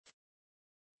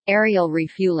Aerial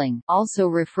refueling, also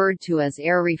referred to as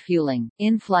air refueling,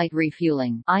 in-flight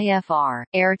refueling (IFR),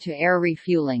 air-to-air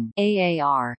refueling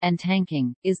 (AAR), and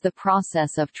tanking, is the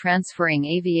process of transferring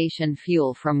aviation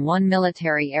fuel from one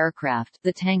military aircraft,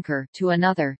 the tanker, to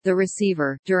another, the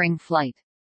receiver, during flight.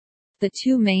 The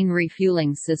two main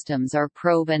refueling systems are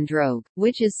probe-and-drogue,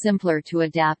 which is simpler to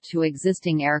adapt to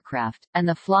existing aircraft, and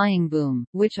the flying boom,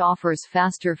 which offers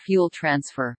faster fuel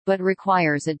transfer, but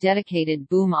requires a dedicated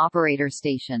boom operator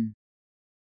station.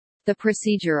 The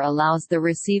procedure allows the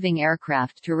receiving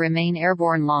aircraft to remain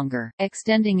airborne longer,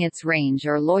 extending its range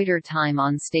or loiter time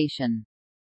on station.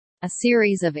 A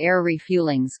series of air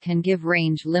refuelings can give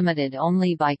range limited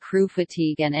only by crew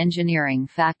fatigue and engineering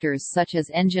factors such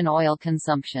as engine oil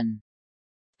consumption.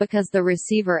 Because the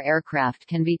receiver aircraft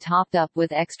can be topped up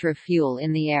with extra fuel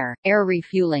in the air, air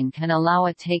refueling can allow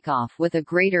a takeoff with a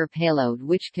greater payload,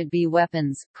 which could be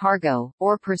weapons, cargo,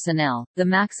 or personnel. The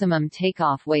maximum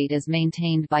takeoff weight is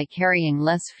maintained by carrying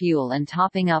less fuel and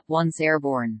topping up once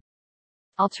airborne.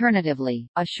 Alternatively,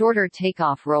 a shorter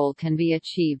takeoff roll can be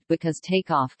achieved because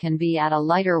takeoff can be at a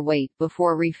lighter weight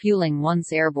before refueling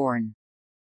once airborne.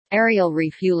 Aerial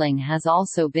refueling has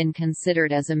also been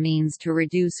considered as a means to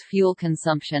reduce fuel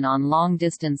consumption on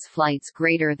long-distance flights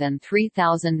greater than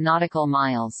 3,000 nautical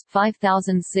miles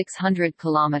 (5,600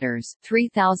 kilometers,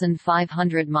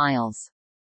 3,500 miles).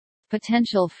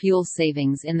 Potential fuel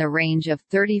savings in the range of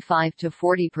 35 to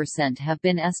 40% have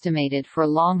been estimated for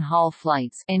long-haul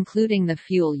flights, including the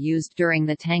fuel used during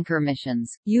the tanker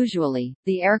missions. Usually,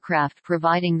 the aircraft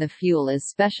providing the fuel is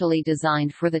specially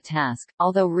designed for the task,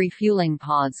 although refueling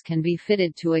pods can be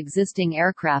fitted to existing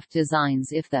aircraft designs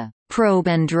if the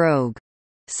probe-and-drogue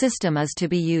system is to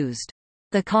be used.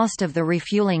 The cost of the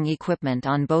refueling equipment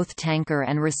on both tanker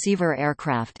and receiver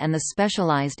aircraft and the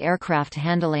specialized aircraft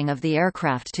handling of the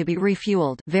aircraft to be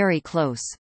refueled, very close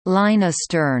line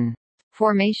astern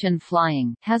formation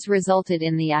flying, has resulted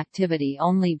in the activity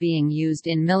only being used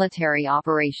in military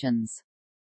operations.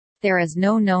 There is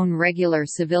no known regular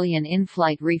civilian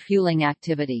in-flight refueling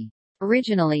activity.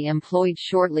 Originally employed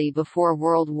shortly before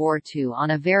World War II on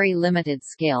a very limited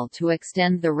scale to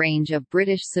extend the range of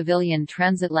British civilian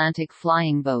transatlantic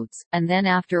flying boats, and then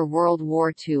after World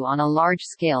War II on a large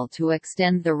scale to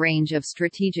extend the range of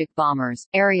strategic bombers,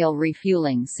 aerial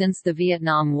refueling since the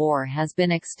Vietnam War has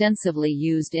been extensively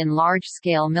used in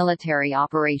large-scale military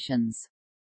operations.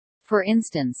 For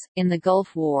instance, in the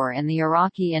Gulf War and the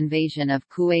Iraqi invasion of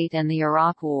Kuwait and the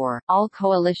Iraq War, all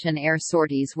coalition air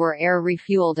sorties were air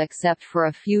refueled except for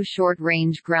a few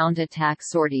short-range ground attack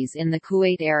sorties in the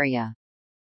Kuwait area.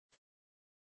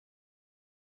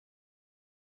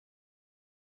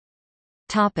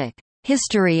 Topic: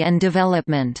 History and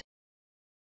development.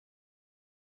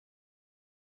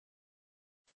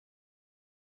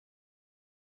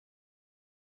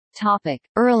 Topic: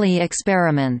 Early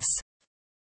experiments.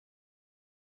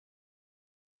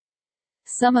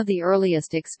 Some of the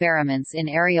earliest experiments in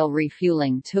aerial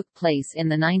refueling took place in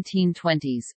the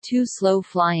 1920s. Two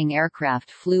slow-flying aircraft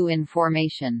flew in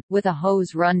formation, with a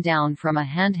hose run down from a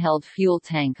handheld fuel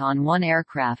tank on one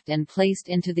aircraft and placed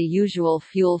into the usual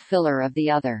fuel filler of the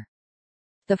other.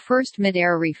 The first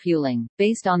mid-air refueling,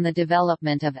 based on the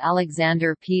development of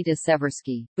Alexander P. de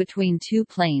Seversky, between two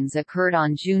planes occurred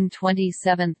on June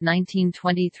 27,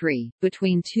 1923,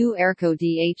 between two Airco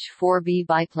DH-4B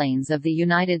biplanes of the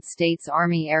United States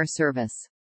Army Air Service.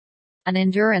 An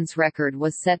endurance record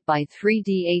was set by three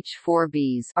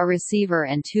DH-4Bs, a receiver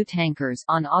and two tankers,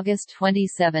 on August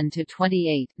 27 to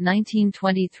 28,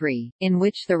 1923, in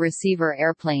which the receiver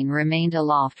airplane remained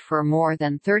aloft for more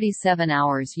than 37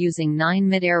 hours using 9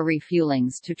 mid-air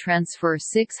refuelings to transfer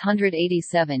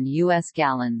 687 U.S.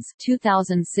 gallons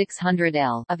 (2,600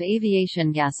 L) of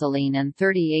aviation gasoline and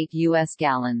 38 U.S.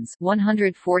 gallons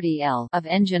 (140 L) of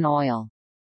engine oil.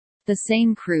 The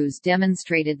same crews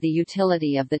demonstrated the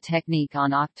utility of the technique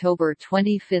on October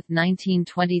 25,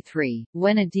 1923,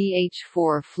 when a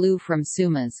DH-4 flew from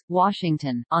Sumas,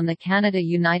 Washington, on the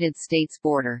Canada-United States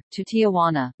border, to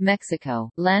Tijuana,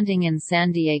 Mexico, landing in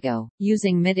San Diego,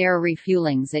 using mid-air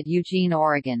refuelings at Eugene,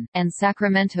 Oregon, and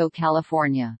Sacramento,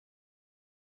 California.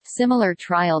 Similar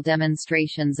trial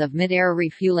demonstrations of mid-air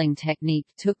refueling technique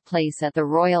took place at the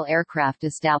Royal Aircraft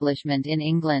Establishment in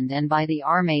England and by the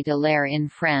Armée de l'Air in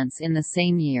France in the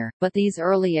same year, but these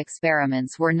early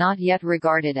experiments were not yet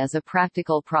regarded as a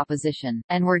practical proposition,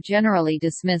 and were generally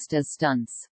dismissed as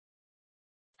stunts.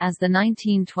 As the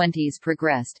 1920s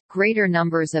progressed, greater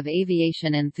numbers of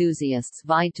aviation enthusiasts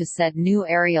vied to set new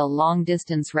aerial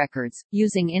long-distance records,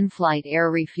 using in-flight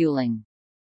air refueling.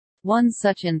 One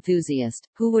such enthusiast,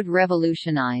 who would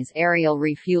revolutionize aerial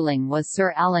refueling, was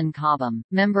Sir Alan Cobham,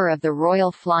 member of the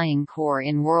Royal Flying Corps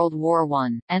in World War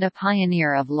I, and a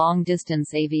pioneer of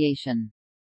long-distance aviation.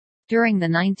 During the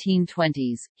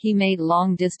 1920s, he made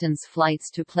long-distance flights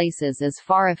to places as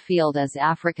far afield as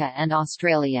Africa and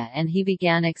Australia, and he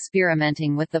began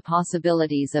experimenting with the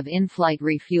possibilities of in-flight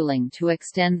refueling to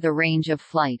extend the range of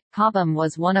flight. Cobham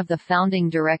was one of the founding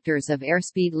directors of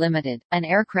Airspeed Limited, an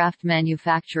aircraft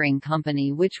manufacturing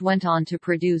company which went on to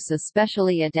produce a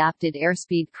specially adapted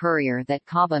airspeed courier that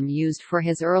Cobham used for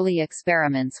his early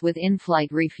experiments with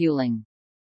in-flight refueling.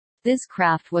 This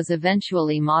craft was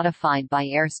eventually modified by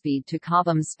Airspeed to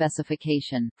Cobham's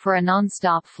specification, for a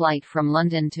non-stop flight from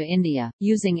London to India,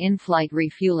 using in-flight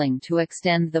refueling to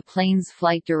extend the plane's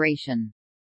flight duration.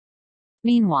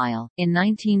 Meanwhile, in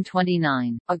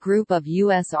 1929, a group of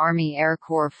U.S. Army Air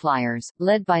Corps flyers,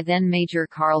 led by then-Major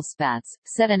Carl Spaatz,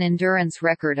 set an endurance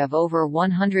record of over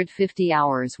 150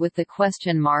 hours with the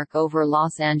question mark over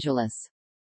Los Angeles.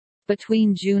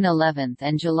 Between June 11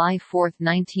 and July 4,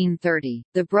 1930,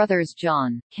 the brothers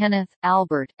John, Kenneth,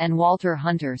 Albert, and Walter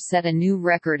Hunter set a new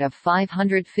record of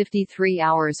 553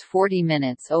 hours 40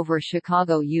 minutes over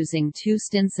Chicago using two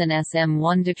Stinson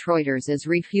SM-1 Detroiters as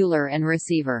refueler and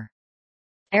receiver.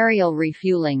 Aerial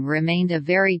refueling remained a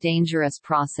very dangerous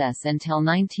process until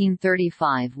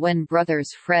 1935, when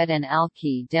brothers Fred and Al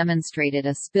Key demonstrated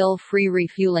a spill-free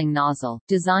refueling nozzle,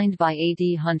 designed by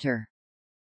A.D. Hunter.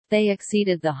 They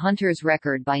exceeded the Hunter's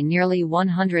record by nearly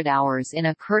 100 hours in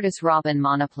a Curtiss Robin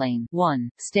monoplane,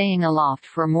 staying aloft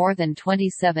for more than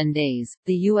 27 days.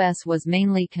 The U.S. was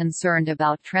mainly concerned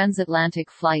about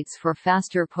transatlantic flights for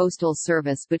faster postal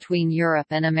service between Europe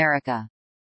and America.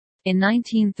 In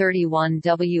 1931,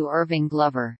 W. Irving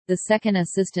Glover, the second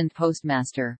assistant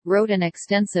postmaster, wrote an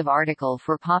extensive article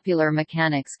for Popular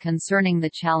Mechanics concerning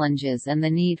the challenges and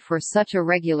the need for such a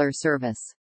regular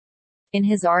service. In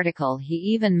his article he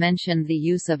even mentioned the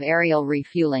use of aerial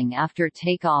refueling after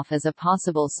takeoff as a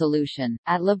possible solution.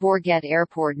 At Le Bourget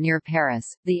Airport near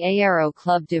Paris, the Aéro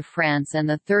Club de France and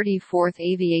the 34th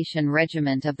Aviation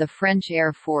Regiment of the French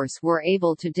Air Force were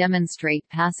able to demonstrate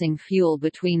passing fuel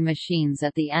between machines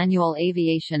at the annual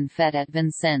Aviation Fête at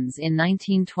Vincennes in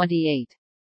 1928.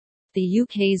 The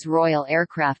UK's Royal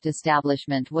Aircraft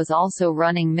Establishment was also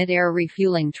running mid-air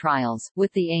refueling trials,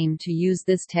 with the aim to use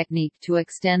this technique to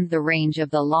extend the range of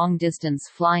the long-distance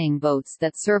flying boats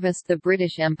that serviced the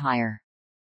British Empire.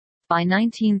 By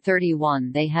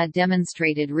 1931 they had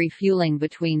demonstrated refueling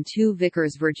between two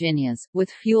Vickers Virginias, with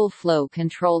fuel flow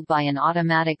controlled by an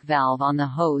automatic valve on the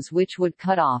hose which would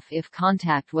cut off if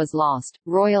contact was lost.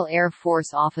 Royal Air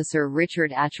Force officer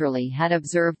Richard Atcherley had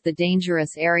observed the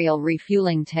dangerous aerial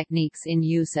refueling techniques in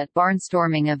use at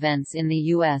barnstorming events in the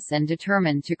U.S. and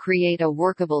determined to create a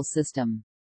workable system.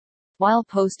 While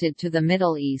posted to the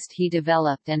Middle East he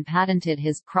developed and patented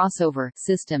his crossover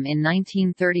system in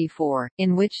 1934,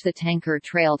 in which the tanker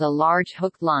trailed a large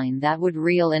hooked line that would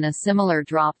reel in a similar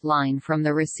dropped line from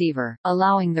the receiver,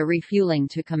 allowing the refueling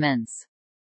to commence.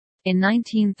 In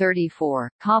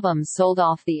 1934, Cobham sold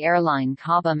off the airline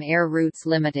Cobham Air Routes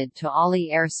Limited to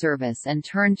Ollie Air Service and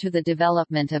turned to the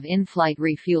development of in-flight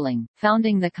refueling,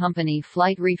 founding the company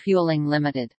Flight Refueling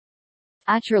Limited.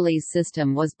 Atcherley's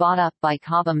system was bought up by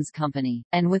Cobham's company,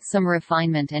 and with some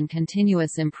refinement and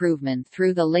continuous improvement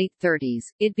through the late 30s,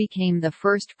 it became the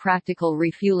first practical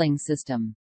refueling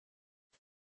system.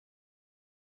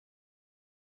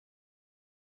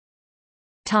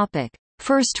 Topic: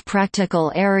 First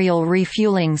practical aerial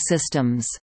refueling systems.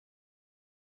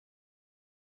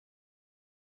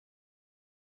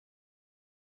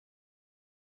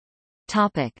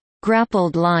 Topic: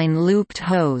 Grappled-line looped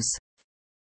hose.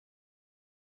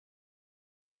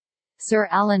 Sir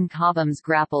Alan Cobham's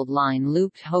grappled-line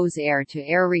looped hose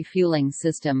air-to-air refueling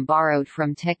system borrowed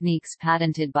from techniques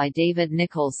patented by David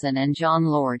Nicholson and John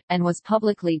Lord, and was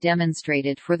publicly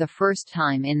demonstrated for the first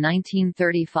time in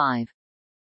 1935.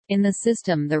 In the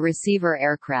system the receiver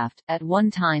aircraft, at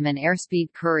one time an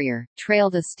airspeed courier,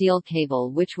 trailed a steel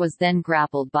cable which was then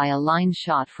grappled by a line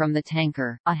shot from the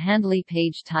tanker, a Handley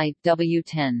Page Type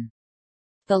W10.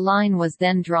 The line was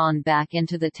then drawn back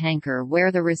into the tanker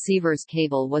where the receiver's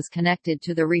cable was connected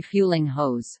to the refueling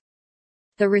hose.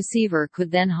 The receiver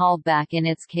could then haul back in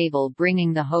its cable,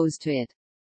 bringing the hose to it.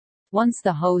 Once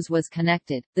the hose was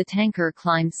connected, the tanker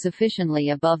climbed sufficiently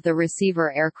above the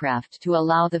receiver aircraft to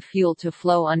allow the fuel to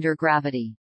flow under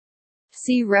gravity.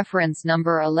 See reference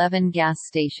number 11 gas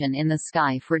station in the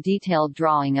sky for detailed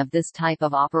drawing of this type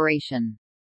of operation.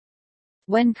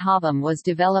 When Cobham was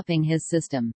developing his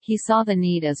system, he saw the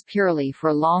need as purely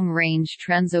for long-range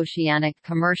transoceanic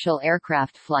commercial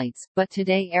aircraft flights, but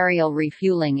today aerial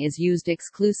refueling is used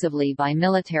exclusively by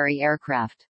military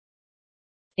aircraft.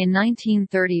 In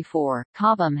 1934,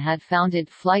 Cobham had founded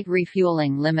Flight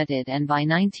Refueling Limited and by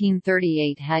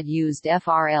 1938 had used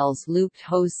FRL's looped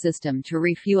hose system to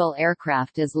refuel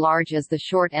aircraft as large as the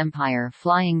short Empire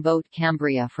flying boat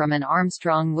Cambria from an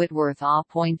Armstrong Whitworth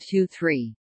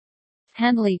A.23.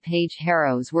 Handley Page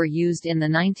Harrows were used in the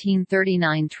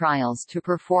 1939 trials to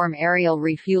perform aerial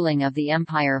refueling of the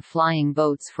Empire flying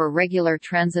boats for regular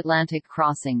transatlantic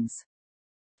crossings.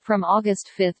 From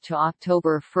August 5 to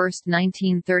October 1,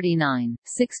 1939,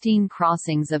 16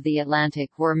 crossings of the Atlantic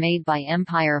were made by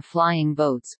Empire flying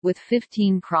boats, with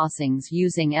 15 crossings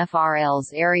using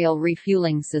FRL's aerial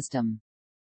refueling system.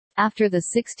 After the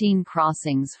 16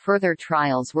 crossings, further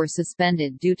trials were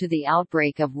suspended due to the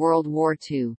outbreak of World War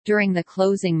II. During the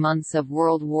closing months of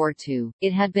World War II,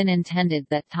 it had been intended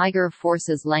that Tiger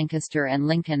Force's Lancaster and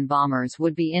Lincoln bombers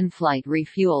would be in-flight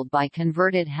refueled by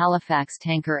converted Halifax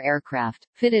tanker aircraft,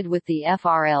 fitted with the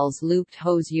FRL's looped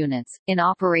hose units, in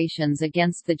operations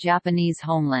against the Japanese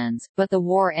homelands, but the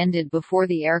war ended before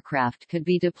the aircraft could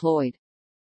be deployed.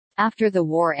 After the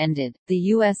war ended,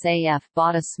 the USAF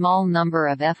bought a small number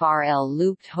of FRL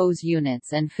looped hose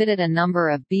units and fitted a number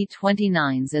of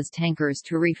B-29s as tankers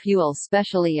to refuel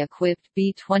specially equipped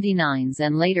B-29s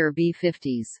and later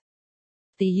B-50s.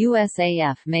 The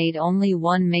USAF made only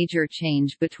one major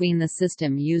change between the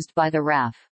system used by the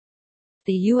RAF.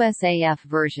 The USAF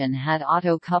version had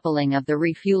auto-coupling of the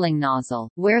refueling nozzle,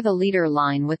 where the leader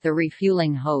line with the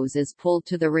refueling hose is pulled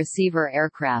to the receiver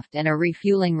aircraft and a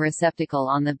refueling receptacle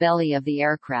on the belly of the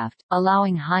aircraft,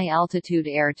 allowing high-altitude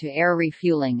air-to-air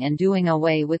refueling and doing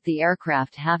away with the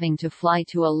aircraft having to fly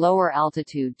to a lower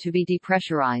altitude to be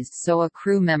depressurized so a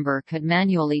crew member could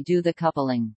manually do the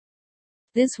coupling.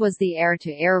 This was the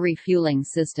air-to-air refueling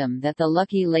system that the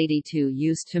Lucky Lady II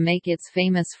used to make its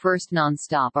famous first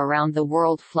non-stop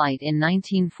around-the-world flight in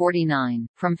 1949.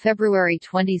 From February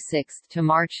 26 to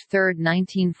March 3,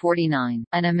 1949,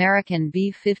 an American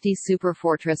B-50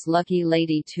 Superfortress Lucky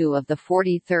Lady II of the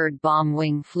 43rd Bomb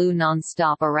Wing flew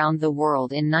non-stop around the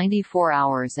world in 94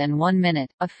 hours and 1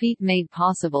 minute, a feat made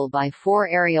possible by 4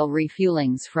 aerial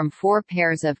refuelings from 4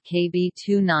 pairs of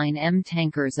KB-29M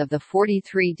tankers of the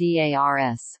 43 DARS.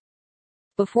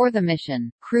 Before the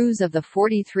mission, crews of the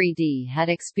 43D had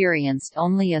experienced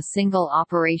only a single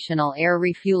operational air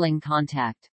refueling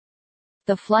contact.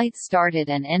 The flight started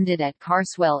and ended at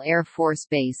Carswell Air Force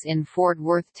Base in Fort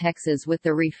Worth, Texas, with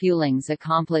the refuelings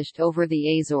accomplished over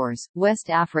the Azores, West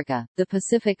Africa, the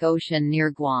Pacific Ocean near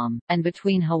Guam, and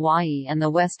between Hawaii and the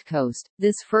West Coast.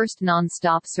 This first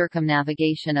non-stop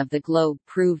circumnavigation of the globe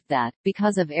proved that,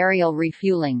 because of aerial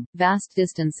refueling, vast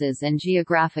distances and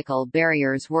geographical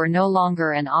barriers were no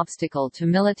longer an obstacle to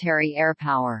military air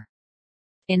power.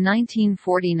 In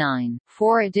 1949,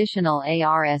 4 additional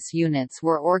ARS units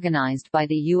were organized by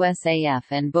the USAF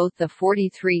and both the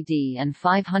 43D and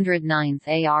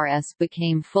 509th ARS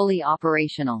became fully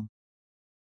operational.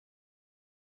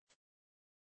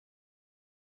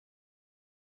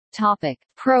 Topic: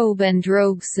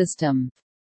 Probe-and-drogue system.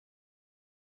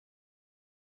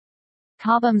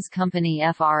 Cobham's company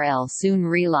FRL soon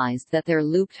realized that their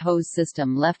looped hose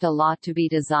system left a lot to be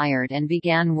desired and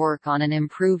began work on an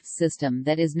improved system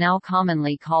that is now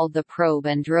commonly called the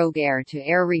Probe-and-drogue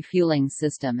air-to-air refueling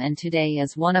system and today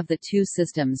is one of the 2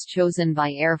 systems chosen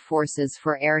by air forces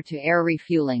for air-to-air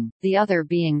refueling, the other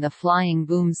being the flying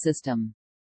boom system.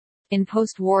 In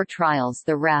post-war trials,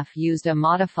 the RAF used a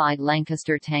modified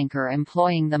Lancaster tanker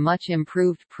employing the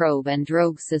much-improved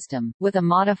probe-and-drogue system, with a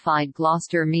modified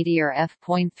Gloucester Meteor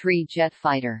F.3 jet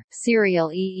fighter,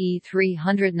 serial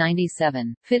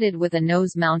EE-397, fitted with a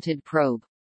nose-mounted probe.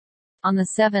 On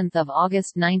 7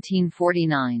 August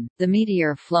 1949, the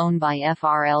Meteor flown by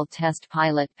FRL test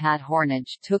pilot Pat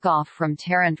Hornage took off from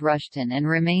Tarrant Rushton and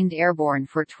remained airborne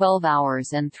for 12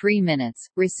 hours and 3 minutes,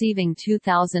 receiving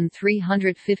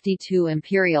 2,352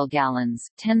 imperial gallons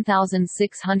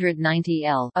 10,690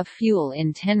 L of fuel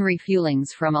in 10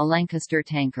 refuelings from a Lancaster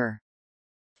tanker.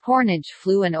 Hornage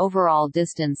flew an overall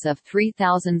distance of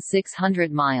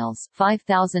 3,600 miles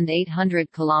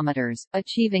 (5,800 kilometers),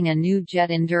 achieving a new jet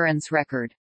endurance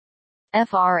record.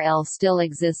 FRL still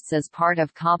exists as part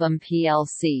of Cobham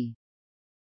plc.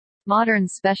 Modern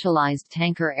specialized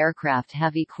tanker aircraft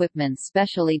have equipment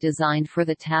specially designed for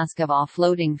the task of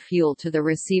offloading fuel to the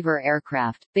receiver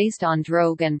aircraft, based on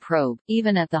drogue and probe.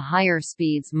 Even at the higher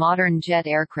speeds, modern jet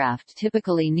aircraft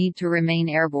typically need to remain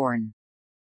airborne.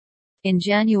 In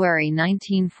January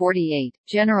 1948,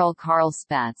 General Carl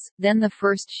Spaatz, then the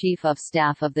first Chief of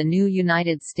Staff of the new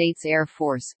United States Air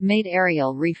Force, made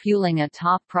aerial refueling a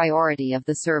top priority of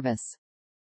the service.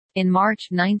 In March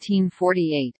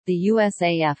 1948, the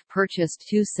USAF purchased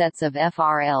 2 sets of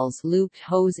FRL's looped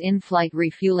hose in-flight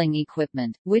refueling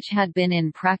equipment, which had been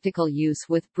in practical use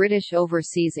with British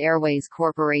Overseas Airways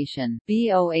Corporation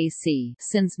 (BOAC)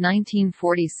 since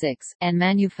 1946, and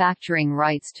manufacturing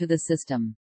rights to the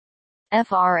system.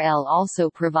 FRL also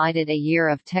provided a year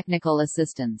of technical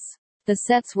assistance. The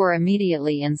sets were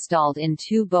immediately installed in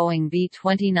 2 Boeing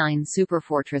B-29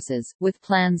 Superfortresses, with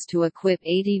plans to equip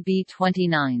 80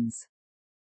 B-29s.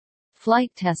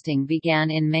 Flight testing began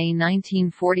in May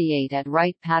 1948 at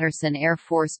Wright-Patterson Air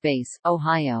Force Base,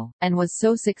 Ohio, and was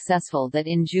so successful that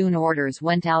in June orders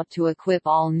went out to equip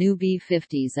all new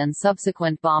B-50s and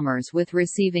subsequent bombers with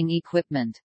receiving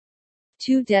equipment.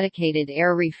 2 dedicated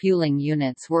air refueling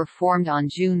units were formed on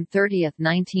June 30,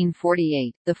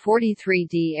 1948, the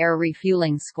 43d Air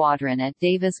Refueling Squadron at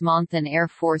Davis-Monthan Air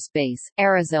Force Base,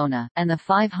 Arizona, and the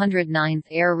 509th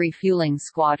Air Refueling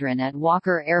Squadron at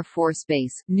Walker Air Force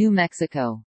Base, New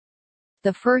Mexico.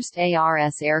 The first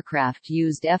ARS aircraft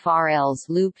used FRL's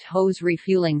looped hose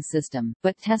refueling system,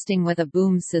 but testing with a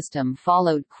boom system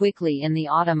followed quickly in the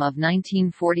autumn of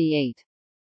 1948.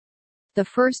 The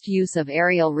first use of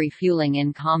aerial refueling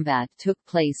in combat took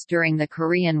place during the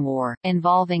Korean War,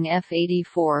 involving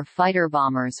F-84 fighter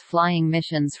bombers flying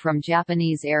missions from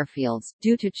Japanese airfields,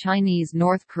 due to Chinese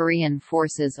North Korean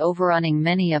forces overrunning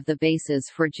many of the bases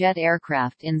for jet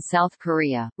aircraft in South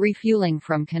Korea, refueling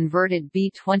from converted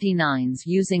B-29s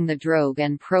using the drogue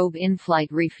and probe in-flight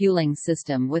refueling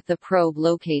system with the probe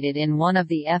located in one of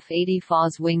the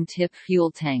F-84's wing-tip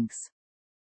fuel tanks.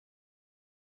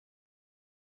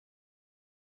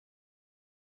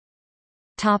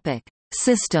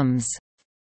 Systems.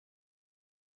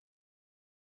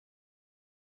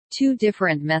 2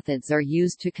 different methods are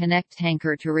used to connect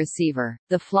tanker to receiver: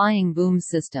 the flying boom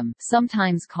system,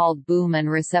 sometimes called boom and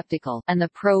receptacle, and the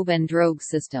probe-and-drogue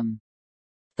system.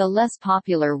 The less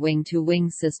popular wing-to-wing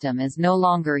system is no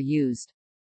longer used.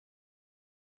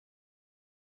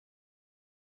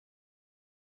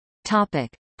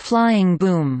 Flying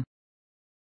boom.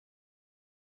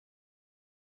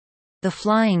 The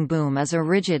flying boom is a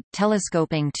rigid,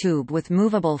 telescoping tube with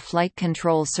movable flight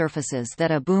control surfaces that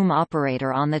a boom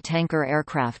operator on the tanker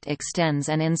aircraft extends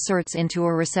and inserts into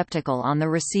a receptacle on the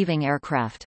receiving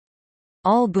aircraft.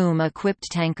 All boom-equipped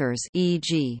tankers,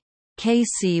 e.g.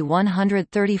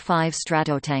 KC-135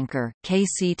 Stratotanker,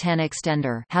 KC-10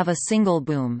 Extender, have a single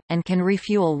boom, and can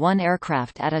refuel one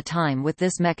aircraft at a time with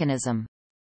this mechanism.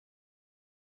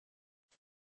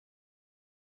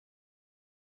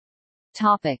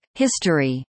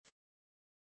 History.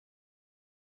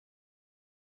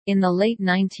 In the late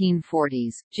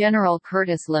 1940s, General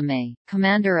Curtis LeMay,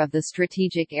 commander of the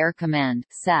Strategic Air Command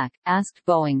 (SAC), asked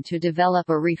Boeing to develop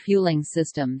a refueling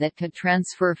system that could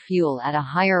transfer fuel at a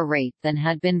higher rate than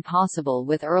had been possible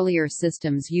with earlier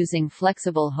systems using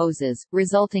flexible hoses,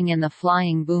 resulting in the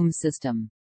flying boom system.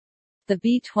 The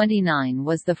B-29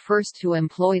 was the first to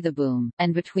employ the boom,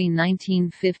 and between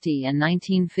 1950 and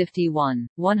 1951,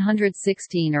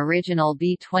 116 original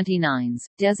B-29s,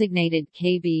 designated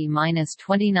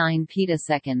KB-29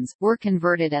 petaseconds, were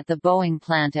converted at the Boeing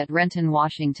plant at Renton,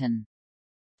 Washington.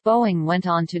 Boeing went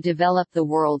on to develop the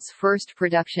world's first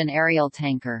production aerial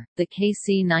tanker, the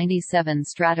KC-97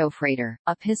 Stratofreighter,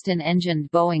 a piston-engined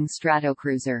Boeing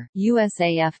Stratocruiser,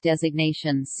 USAF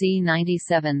designation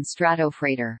C-97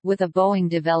 Stratofreighter, with a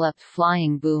Boeing-developed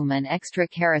flying boom and extra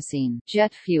kerosene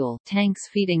jet fuel tanks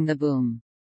feeding the boom.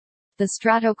 The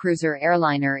Stratocruiser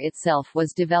airliner itself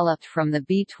was developed from the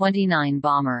B-29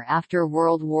 bomber after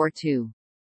World War II.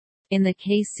 In the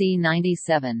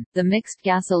KC-97, the mixed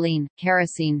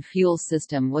gasoline-kerosene fuel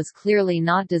system was clearly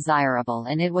not desirable,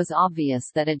 and it was obvious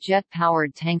that a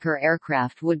jet-powered tanker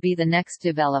aircraft would be the next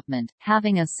development,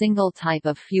 having a single type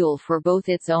of fuel for both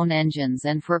its own engines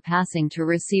and for passing to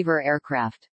receiver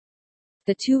aircraft.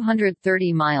 The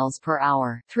 230 miles per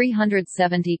hour,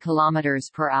 370 kilometers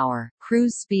per hour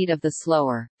cruise speed of the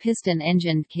slower,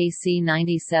 piston-engined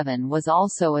KC-97 was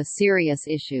also a serious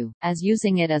issue, as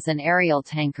using it as an aerial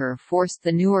tanker forced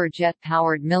the newer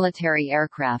jet-powered military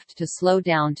aircraft to slow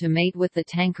down to mate with the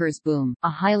tanker's boom, a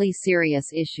highly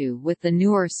serious issue with the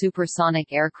newer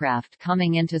supersonic aircraft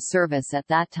coming into service at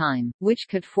that time, which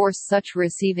could force such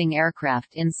receiving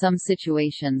aircraft in some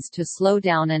situations to slow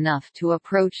down enough to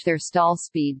approach their stall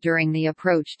speed during the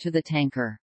approach to the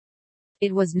tanker.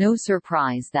 It was no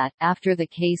surprise that, after the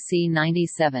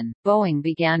KC-97, Boeing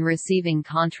began receiving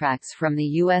contracts from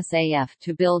the USAF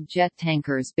to build jet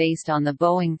tankers based on the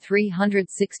Boeing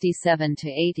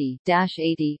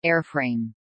 367-80-80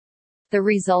 airframe. The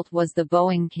result was the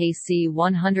Boeing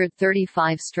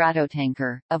KC-135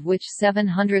 Stratotanker, of which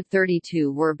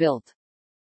 732 were built.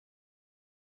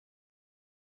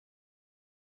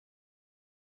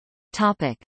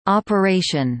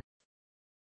 Operation.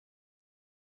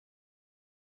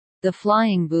 The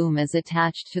flying boom is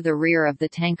attached to the rear of the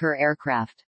tanker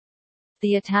aircraft.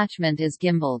 The attachment is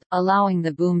gimbaled, allowing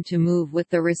the boom to move with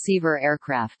the receiver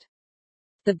aircraft.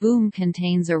 The boom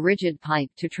contains a rigid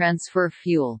pipe to transfer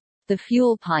fuel. The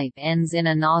fuel pipe ends in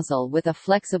a nozzle with a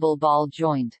flexible ball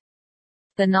joint.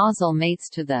 The nozzle mates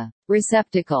to the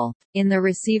receptacle in the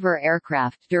receiver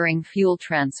aircraft during fuel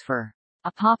transfer.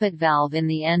 A poppet valve in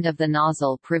the end of the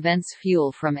nozzle prevents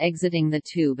fuel from exiting the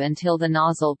tube until the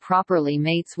nozzle properly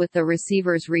mates with the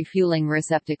receiver's refueling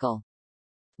receptacle.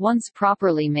 Once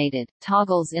properly mated,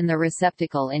 toggles in the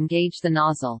receptacle engage the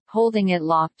nozzle, holding it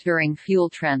locked during fuel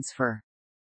transfer.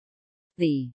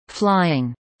 The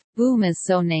flying boom is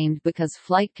so named because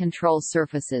flight control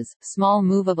surfaces, small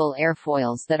movable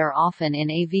airfoils that are often in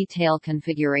a V-tail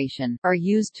configuration, are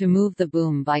used to move the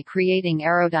boom by creating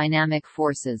aerodynamic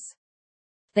forces.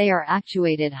 They are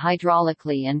actuated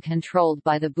hydraulically and controlled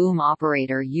by the boom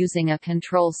operator using a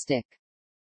control stick.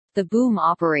 The boom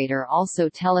operator also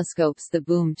telescopes the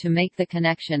boom to make the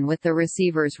connection with the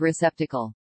receiver's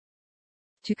receptacle.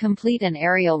 To complete an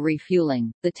aerial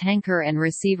refueling, the tanker and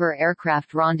receiver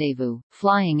aircraft rendezvous,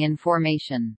 flying in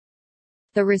formation.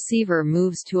 The receiver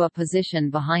moves to a position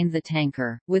behind the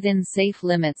tanker, within safe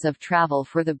limits of travel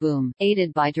for the boom,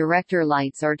 aided by director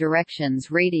lights or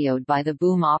directions radioed by the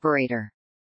boom operator.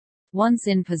 Once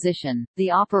in position, the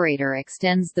operator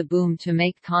extends the boom to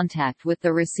make contact with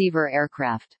the receiver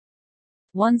aircraft.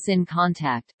 Once in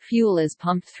contact, fuel is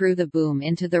pumped through the boom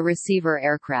into the receiver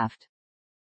aircraft.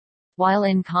 While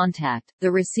in contact,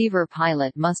 the receiver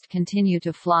pilot must continue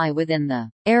to fly within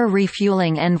the air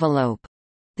refueling envelope,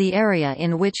 the area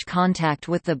in which contact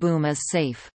with the boom is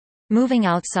safe. Moving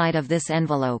outside of this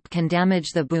envelope can damage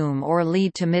the boom or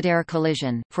lead to mid-air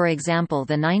collision, for example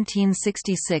the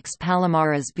 1966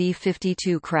 Palomares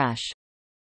B-52 crash.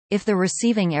 If the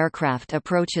receiving aircraft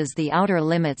approaches the outer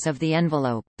limits of the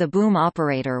envelope, the boom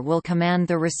operator will command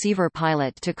the receiver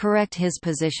pilot to correct his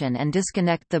position and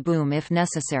disconnect the boom if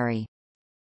necessary.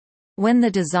 When the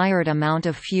desired amount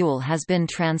of fuel has been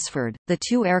transferred, the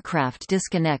two aircraft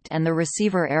disconnect and the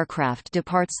receiver aircraft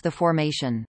departs the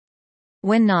formation.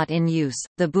 When not in use,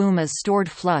 the boom is stored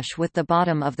flush with the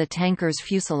bottom of the tanker's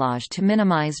fuselage to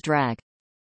minimize drag.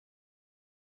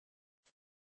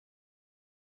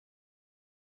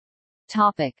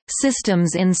 Topic: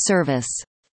 Systems in service.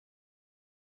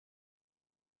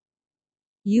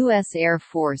 U.S. Air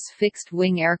Force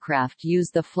fixed-wing aircraft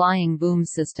use the flying boom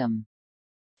system.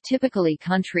 Typically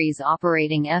countries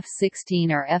operating F-16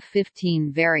 or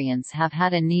F-15 variants have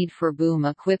had a need for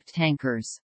boom-equipped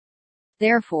tankers.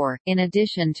 Therefore, in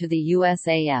addition to the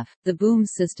USAF, the boom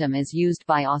system is used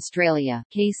by Australia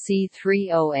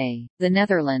KC-30A, the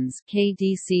Netherlands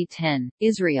KDC-10,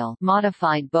 Israel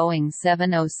modified Boeing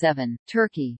 707,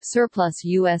 Turkey surplus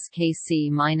US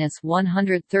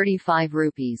KC-135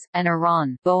 rupees, and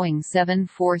Iran Boeing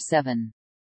 747.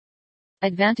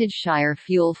 Advantage Shire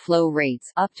fuel flow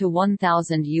rates up to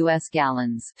 1,000 U.S.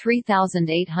 gallons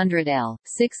 3,800 L,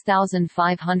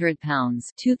 6,500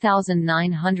 pounds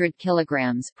 2,900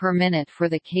 kilograms per minute for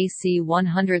the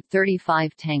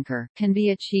KC-135 tanker can be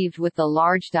achieved with the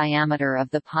large diameter of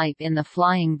the pipe in the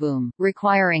flying boom,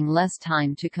 requiring less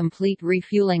time to complete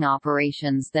refueling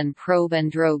operations than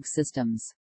probe-and-drogue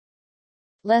systems.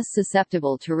 Less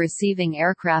susceptible to receiving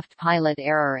aircraft pilot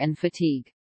error and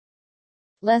fatigue.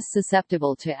 Less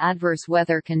susceptible to adverse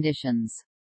weather conditions.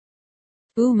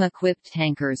 Boom-equipped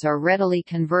tankers are readily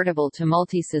convertible to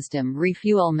multisystem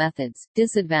refuel methods.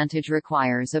 Disadvantage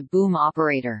requires a boom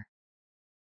operator.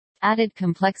 Added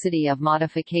complexity of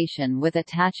modification with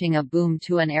attaching a boom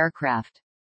to an aircraft.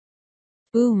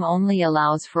 Boom only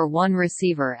allows for one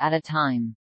receiver at a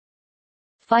time.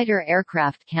 Fighter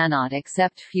aircraft cannot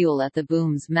accept fuel at the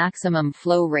boom's maximum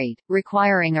flow rate,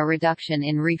 requiring a reduction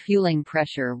in refueling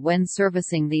pressure when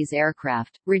servicing these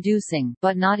aircraft, reducing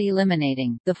but not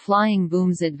eliminating the flying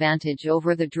boom's advantage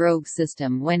over the drogue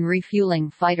system when refueling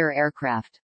fighter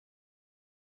aircraft.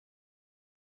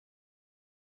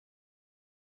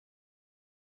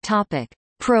 Topic: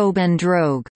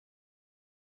 Probe-and-drogue.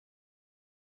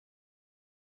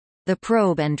 The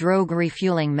probe-and-drogue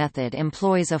refueling method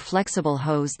employs a flexible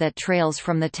hose that trails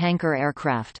from the tanker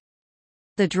aircraft.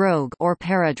 The drogue or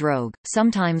para-drogue,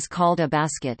 sometimes called a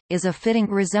basket, is a fitting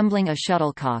resembling a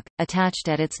shuttlecock, attached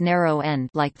at its narrow end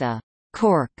like the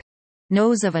cork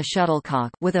nose of a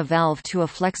shuttlecock with a valve to a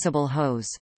flexible hose.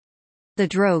 The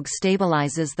drogue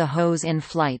stabilizes the hose in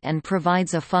flight and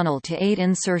provides a funnel to aid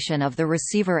insertion of the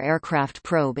receiver aircraft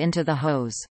probe into the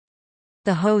hose.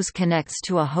 The hose connects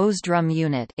to a hose drum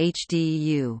unit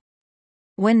 (HDU).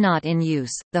 When not in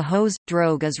use, the hose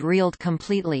drogue is reeled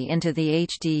completely into the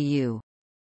HDU.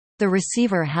 The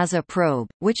receiver has a probe,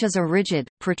 which is a rigid,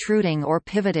 protruding or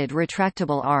pivoted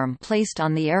retractable arm placed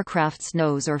on the aircraft's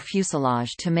nose or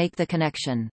fuselage to make the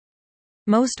connection.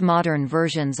 Most modern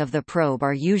versions of the probe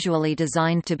are usually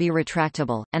designed to be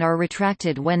retractable, and are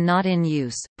retracted when not in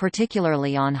use,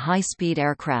 particularly on high-speed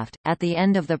aircraft. At the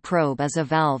end of the probe is a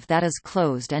valve that is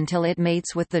closed until it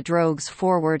mates with the drogue's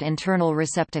forward internal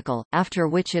receptacle, after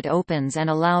which it opens and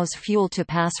allows fuel to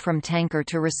pass from tanker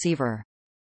to receiver.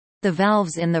 The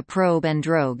valves in the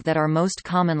probe-and-drogue that are most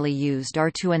commonly used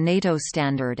are to a NATO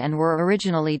standard and were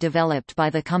originally developed by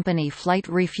the company Flight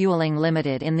Refueling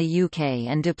Limited in the UK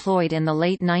and deployed in the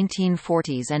late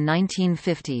 1940s and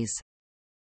 1950s.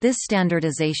 This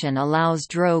standardization allows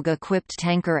drogue-equipped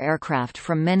tanker aircraft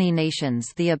from many nations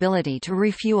the ability to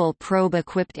refuel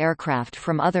probe-equipped aircraft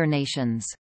from other nations.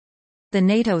 The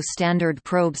NATO standard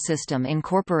probe system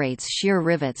incorporates shear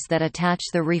rivets that attach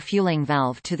the refueling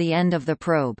valve to the end of the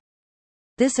probe.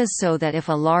 This is so that if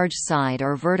a large side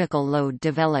or vertical load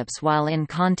develops while in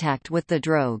contact with the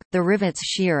drogue, the rivets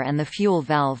shear and the fuel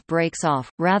valve breaks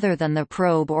off, rather than the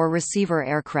probe or receiver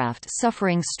aircraft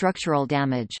suffering structural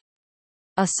damage.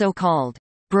 A so-called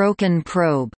broken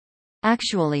probe,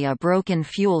 actually a broken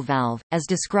fuel valve, as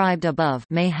described above,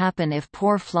 may happen if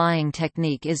poor flying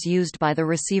technique is used by the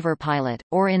receiver pilot,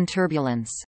 or in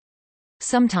turbulence.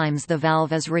 Sometimes the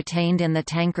valve is retained in the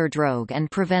tanker drogue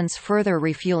and prevents further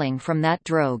refueling from that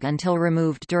drogue until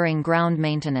removed during ground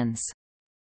maintenance.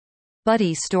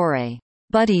 Buddy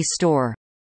store,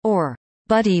 or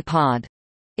buddy pod,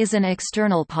 is an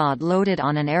external pod loaded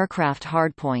on an aircraft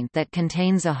hardpoint that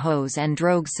contains a hose and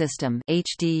drogue system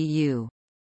 (HDU).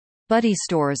 Buddy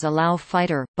stores allow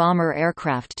fighter, bomber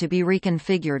aircraft to be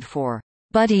reconfigured for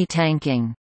buddy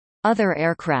tanking other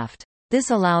aircraft. This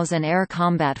allows an air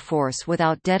combat force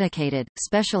without dedicated,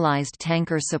 specialized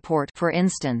tanker support, for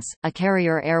instance, a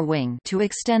carrier air wing, to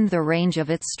extend the range of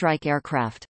its strike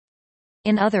aircraft.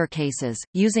 In other cases,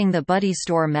 using the buddy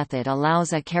store method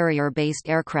allows a carrier-based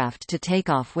aircraft to take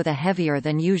off with a heavier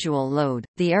than usual load,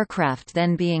 the aircraft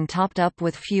then being topped up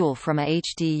with fuel from a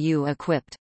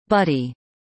HDU-equipped buddy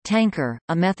tanker,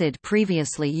 a method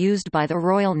previously used by the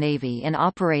Royal Navy in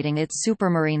operating its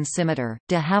supermarine scimitar,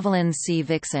 de Havilland Sea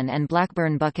Vixen and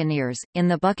Blackburn Buccaneers, in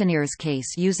the Buccaneers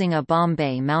case using a bomb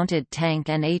bay-mounted tank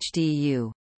and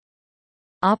HDU.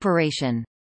 Operation.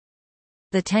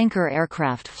 The tanker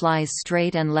aircraft flies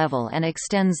straight and level and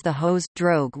extends the hose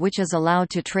drogue, which is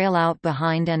allowed to trail out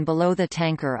behind and below the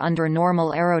tanker under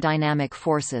normal aerodynamic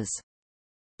forces.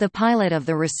 The pilot of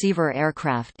the receiver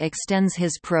aircraft extends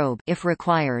his probe if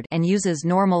required and uses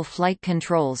normal flight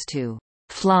controls to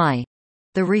fly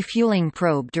the refueling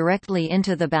probe directly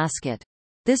into the basket.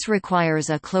 This requires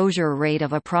a closure rate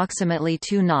of approximately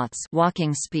 2 knots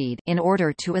walking speed in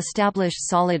order to establish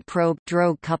solid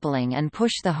probe-drogue coupling and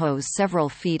push the hose several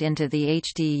feet into the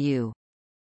HDU.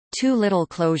 Too little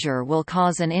closure will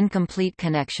cause an incomplete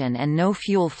connection and no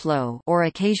fuel flow, or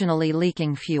occasionally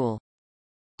leaking fuel.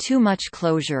 Too much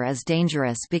closure is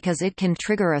dangerous because it can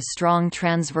trigger a strong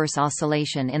transverse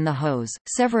oscillation in the hose,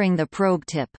 severing the probe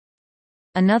tip.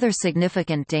 Another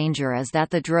significant danger is that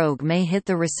the drogue may hit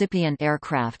the recipient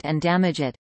aircraft and damage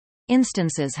it.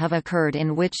 Instances have occurred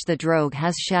in which the drogue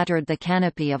has shattered the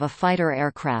canopy of a fighter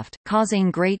aircraft,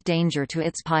 causing great danger to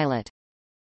its pilot.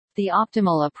 The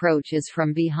optimal approach is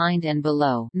from behind and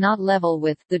below, not level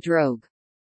with, the drogue.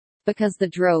 Because the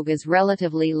drogue is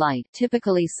relatively light,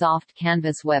 typically soft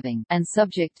canvas webbing, and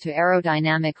subject to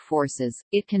aerodynamic forces,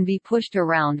 it can be pushed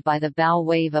around by the bow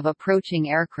wave of approaching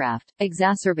aircraft,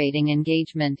 exacerbating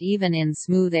engagement even in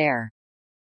smooth air.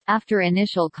 After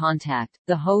initial contact,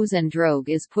 the hose and drogue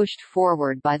is pushed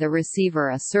forward by the receiver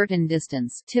a certain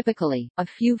distance, typically a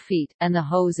few feet, and the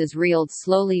hose is reeled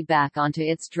slowly back onto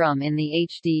its drum in the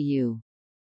HDU.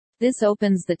 This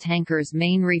opens the tanker's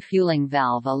main refueling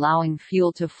valve, allowing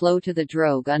fuel to flow to the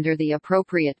drogue under the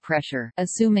appropriate pressure,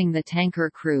 assuming the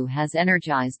tanker crew has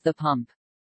energized the pump.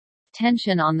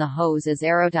 Tension on the hose is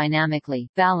aerodynamically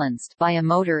balanced by a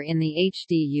motor in the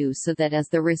HDU so that as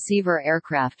the receiver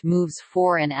aircraft moves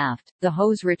fore and aft, the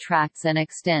hose retracts and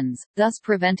extends, thus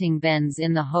preventing bends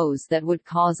in the hose that would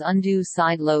cause undue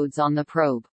side loads on the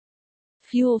probe.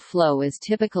 Fuel flow is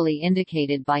typically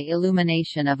indicated by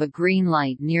illumination of a green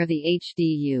light near the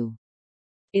HDU.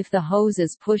 If the hose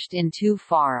is pushed in too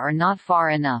far or not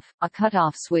far enough, a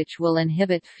cutoff switch will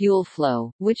inhibit fuel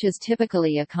flow, which is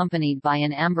typically accompanied by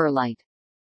an amber light.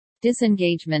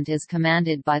 Disengagement is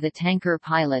commanded by the tanker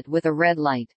pilot with a red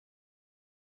light.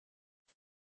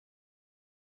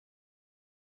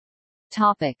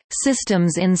 Topic: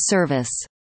 Systems in service.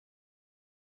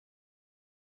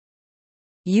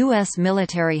 U.S.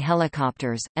 military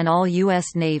helicopters, and all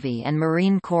U.S. Navy and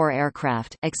Marine Corps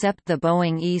aircraft except the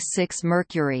Boeing E-6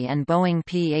 Mercury and Boeing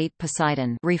P-8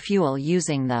 Poseidon refuel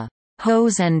using the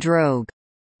hose-and-drogue.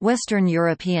 Western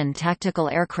European tactical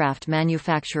aircraft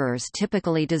manufacturers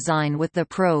typically design with the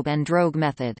probe-and-drogue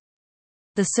method.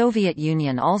 The Soviet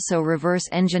Union also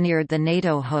reverse-engineered the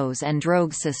NATO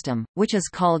hose-and-drogue system, which is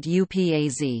called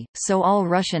UPAZ, so all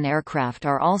Russian aircraft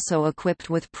are also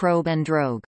equipped with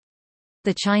probe-and-drogue.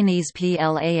 The Chinese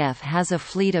PLAF has a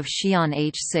fleet of Xi'an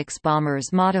H-6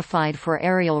 bombers modified for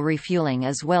aerial refueling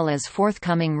as well as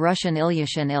forthcoming Russian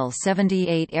Ilyushin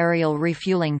Il-78 aerial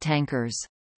refueling tankers.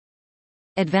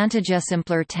 Advantage: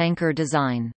 simpler tanker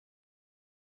design.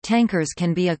 Tankers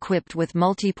can be equipped with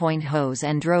multi-point hose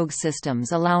and drogue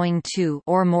systems allowing two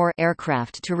or more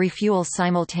aircraft to refuel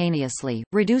simultaneously,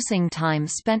 reducing time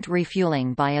spent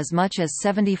refueling by as much as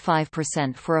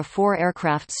 75% for a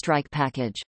 4-aircraft strike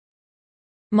package.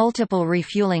 Multiple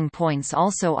refueling points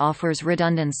also offers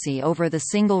redundancy over the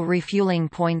single refueling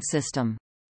point system.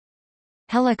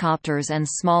 Helicopters and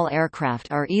small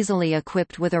aircraft are easily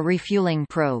equipped with a refueling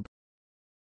probe.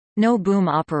 No boom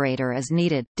operator is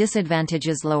needed.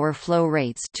 Disadvantages: lower flow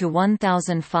rates to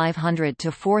 1,500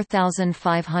 to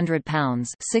 4,500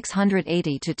 pounds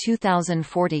 (680 to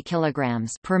 2,040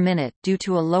 kilograms) per minute due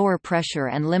to a lower pressure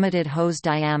and limited hose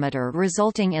diameter,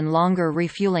 resulting in longer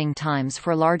refueling times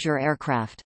for larger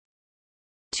aircraft.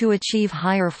 To achieve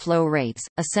higher flow rates,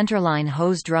 a centerline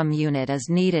hose drum unit is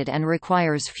needed and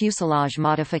requires fuselage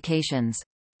modifications.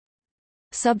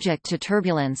 Subject to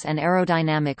turbulence and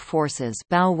aerodynamic forces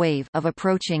bow wave of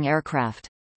approaching aircraft.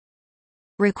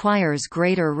 Requires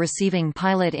greater receiving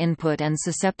pilot input and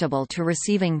susceptible to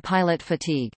receiving pilot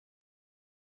fatigue.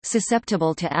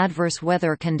 Susceptible to adverse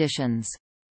weather conditions.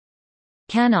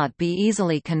 Cannot be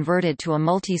easily converted to a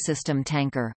multisystem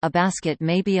tanker. A basket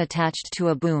may be attached to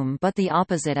a boom, but the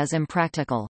opposite is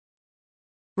impractical.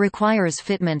 Requires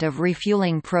fitment of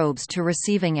refueling probes to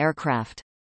receiving aircraft.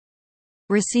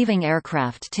 Receiving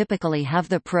aircraft typically have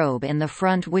the probe in the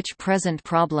front, which present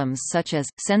problems such as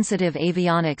sensitive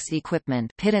avionics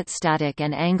equipment, pitot static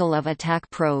and angle of attack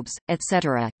probes,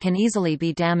 etc., can easily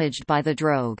be damaged by the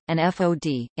drogue. An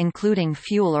FOD, including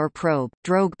fuel or probe,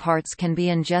 drogue parts can be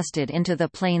ingested into the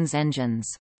plane's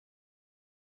engines.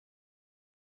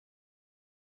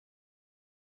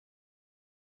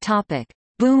 Topic: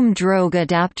 Boom drogue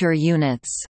adapter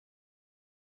units.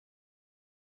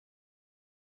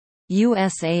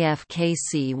 USAF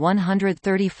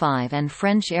KC-135 and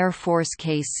French Air Force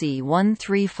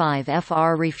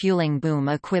KC-135FR refueling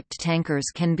boom-equipped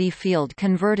tankers can be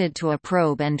field-converted to a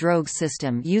probe-and-drogue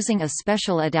system using a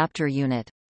special adapter unit.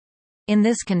 In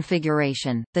this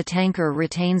configuration, the tanker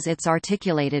retains its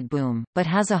articulated boom, but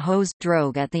has a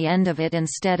hose-drogue at the end of it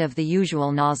instead of the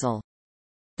usual nozzle.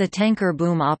 The tanker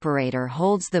boom operator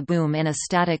holds the boom in a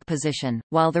static position,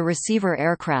 while the receiver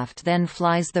aircraft then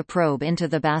flies the probe into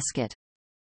the basket.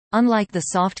 Unlike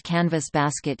the soft canvas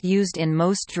basket used in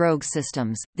most drogue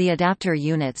systems, the adapter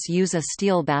units use a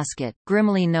steel basket,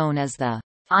 grimly known as the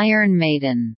Iron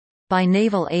Maiden by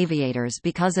naval aviators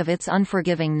because of its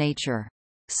unforgiving nature.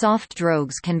 Soft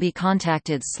drogues can be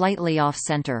contacted slightly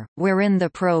off-center, wherein the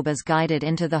probe is guided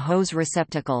into the hose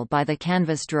receptacle by the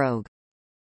canvas drogue.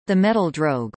 The metal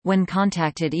drogue, when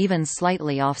contacted even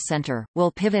slightly off-center,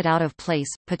 will pivot out of place,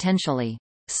 potentially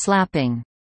slapping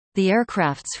the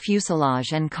aircraft's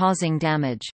fuselage and causing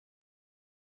damage.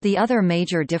 The other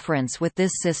major difference with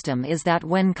this system is that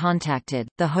when contacted,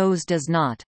 the hose does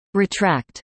not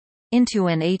retract into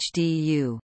an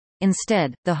HDU.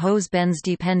 Instead, the hose bends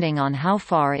depending on how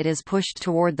far it is pushed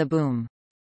toward the boom.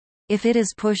 If it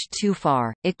is pushed too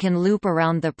far, it can loop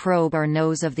around the probe or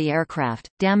nose of the aircraft,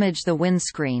 damage the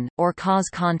windscreen, or cause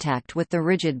contact with the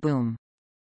rigid boom.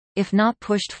 If not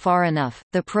pushed far enough,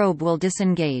 the probe will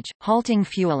disengage, halting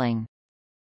fueling.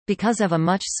 Because of a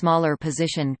much smaller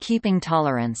position-keeping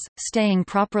tolerance, staying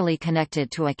properly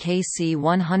connected to a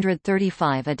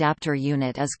KC-135 adapter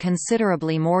unit is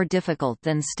considerably more difficult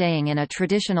than staying in a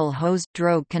traditional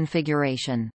hose-drogue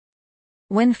configuration.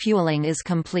 When fueling is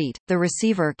complete, the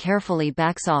receiver carefully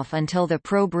backs off until the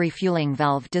probe refueling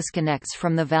valve disconnects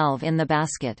from the valve in the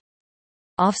basket.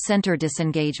 Off-center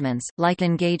disengagements, like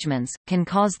engagements, can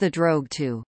cause the drogue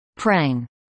to prang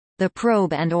the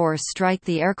probe and/or strike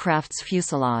the aircraft's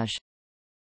fuselage.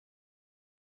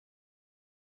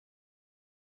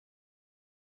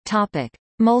 Topic: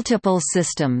 Multiple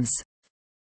systems.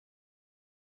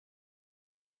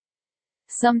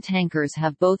 Some tankers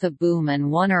have both a boom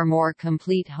and one or more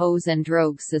complete hose and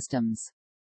drogue systems.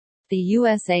 The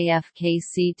USAF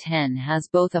KC-10 has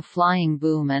both a flying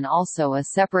boom and also a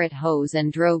separate hose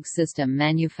and drogue system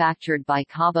manufactured by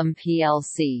Cobham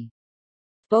plc.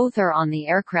 Both are on the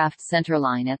aircraft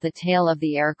centerline at the tail of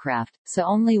the aircraft, so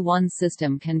only one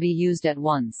system can be used at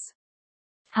once.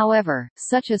 However,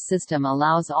 such a system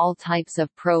allows all types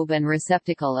of probe and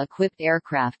receptacle-equipped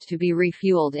aircraft to be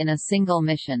refueled in a single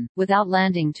mission, without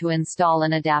landing to install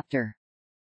an adapter.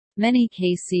 Many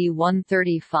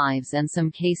KC-135s and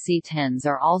some KC-10s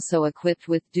are also equipped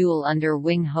with dual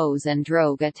under-wing hose and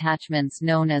drogue attachments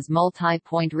known as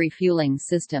multi-point refueling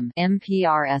system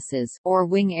 (MPRSs) or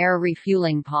wing air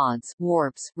refueling pods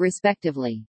 (warps),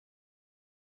 respectively.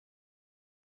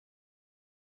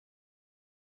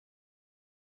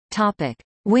 Topic: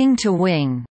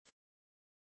 Wing-to-wing.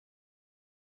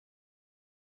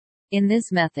 In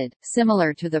this method,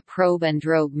 similar to the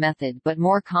probe-and-drogue method but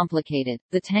more complicated,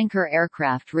 the tanker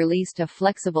aircraft released a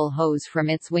flexible hose from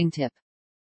its wingtip.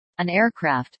 An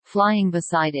aircraft, flying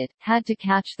beside it, had to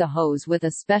catch the hose with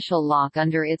a special lock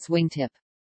under its wingtip.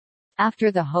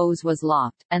 After the hose was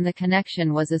locked, and the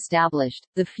connection was established,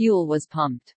 the fuel was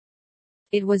pumped.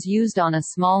 It was used on a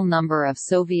small number of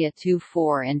Soviet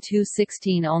Tu-4 and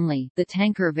Tu-16 only. The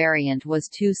tanker variant was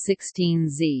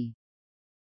Tu-16Z.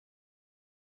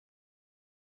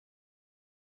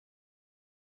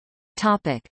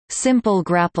 Topic: Simple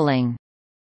grappling.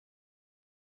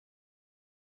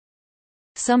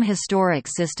 Some historic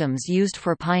systems used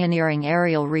for pioneering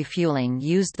aerial refueling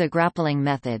used the grappling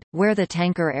method, where the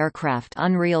tanker aircraft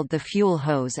unreeled the fuel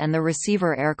hose and the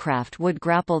receiver aircraft would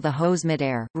grapple the hose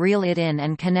midair, reel it in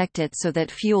and connect it so that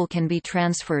fuel can be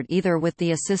transferred either with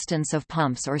the assistance of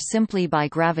pumps or simply by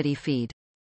gravity feed.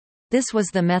 This was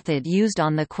the method used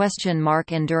on the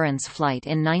Endurance flight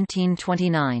in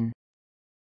 1929.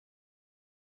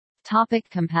 Topic: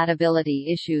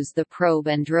 compatibility issues. The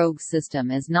probe-and-drogue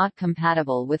system is not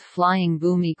compatible with flying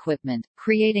boom equipment,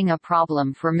 creating a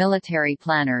problem for military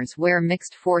planners where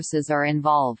mixed forces are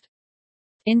involved.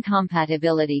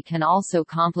 Incompatibility can also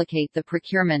complicate the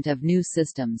procurement of new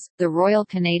systems. The Royal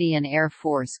Canadian Air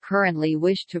Force currently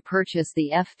wish to purchase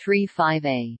the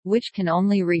F-35A, which can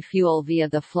only refuel via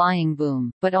the flying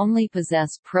boom, but only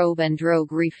possess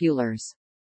probe-and-drogue refuelers.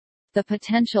 The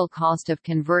potential cost of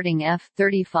converting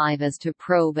F-35As to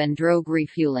probe-and-drogue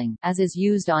refueling, as is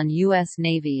used on U.S.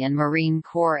 Navy and Marine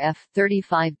Corps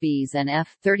F-35Bs and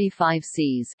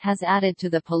F-35Cs, has added to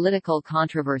the political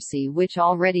controversy which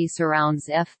already surrounds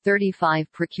F-35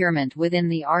 procurement within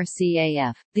the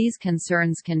RCAF. These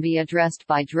concerns can be addressed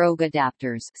by drogue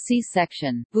adapters, see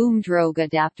section, boom drogue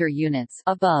adapter units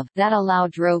above, that allow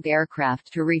drogue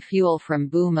aircraft to refuel from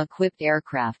boom-equipped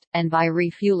aircraft, and by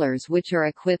refuelers which are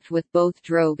equipped with both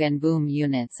drogue and boom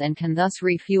units and can thus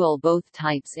refuel both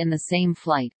types in the same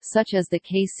flight, such as the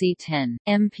KC-10,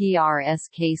 MPRS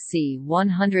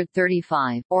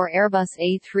KC-135, or Airbus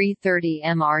A330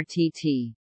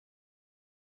 MRTT.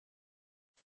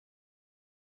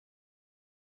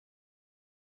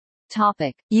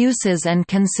 Topic: Uses and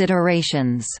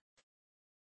considerations.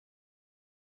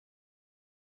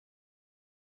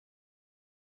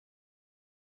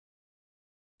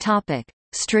 Topic: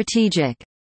 Strategic.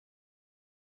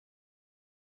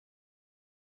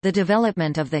 The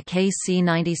development of the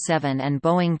KC-97 and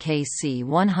Boeing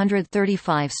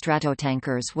KC-135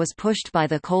 Stratotankers was pushed by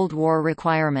the Cold War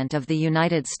requirement of the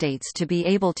United States to be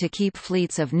able to keep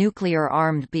fleets of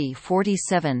nuclear-armed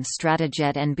B-47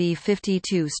 Stratojet and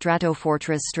B-52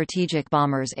 Stratofortress strategic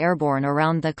bombers airborne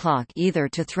around the clock, either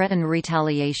to threaten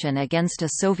retaliation against a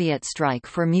Soviet strike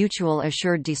for mutual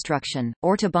assured destruction,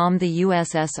 or to bomb the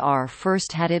USSR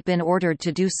first had it been ordered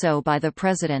to do so by the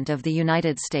President of the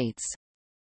United States.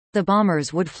 The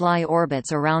bombers would fly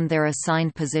orbits around their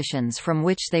assigned positions from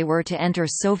which they were to enter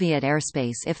Soviet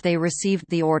airspace if they received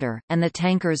the order, and the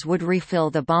tankers would refill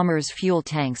the bombers' fuel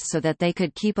tanks so that they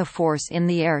could keep a force in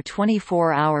the air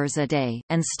 24 hours a day,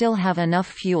 and still have enough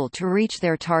fuel to reach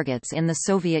their targets in the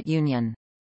Soviet Union.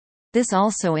 This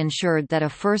also ensured that a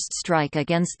first strike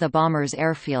against the bombers'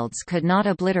 airfields could not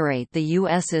obliterate the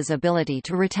U.S.'s ability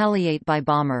to retaliate by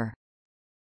bomber.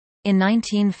 In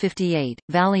 1958,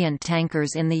 Valiant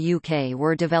tankers in the UK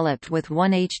were developed with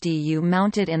one HDU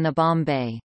mounted in the bomb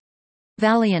bay.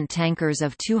 Valiant tankers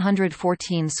of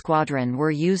 214 Squadron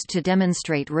were used to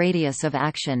demonstrate radius of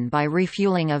action by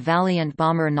refueling a Valiant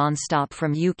bomber non-stop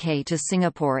from UK to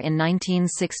Singapore in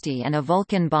 1960 and a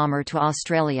Vulcan bomber to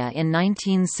Australia in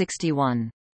 1961.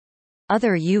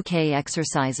 Other UK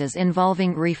exercises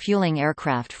involving refueling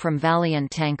aircraft from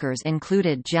Valiant tankers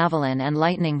included Javelin and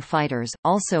Lightning fighters,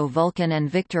 also Vulcan and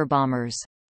Victor bombers.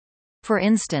 For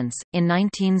instance, in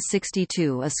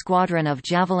 1962 a squadron of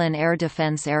Javelin air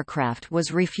defence aircraft was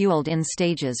refuelled in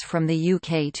stages from the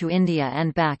UK to India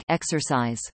and back,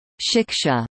 exercise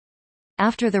Shiksha.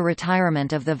 After the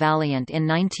retirement of the Valiant in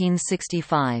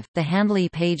 1965, the Handley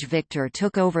Page Victor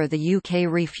took over the UK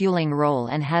refuelling role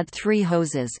and had 3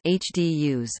 hoses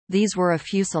HDUs. These were a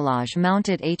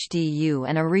fuselage-mounted HDU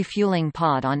and a refuelling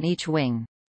pod on each wing.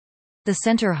 The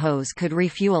center hose could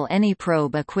refuel any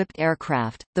probe-equipped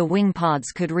aircraft, the wing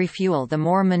pods could refuel the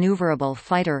more maneuverable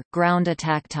fighter, ground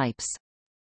attack types.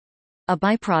 A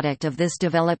byproduct of this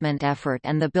development effort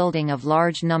and the building of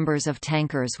large numbers of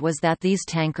tankers was that these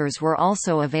tankers were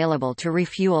also available to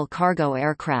refuel cargo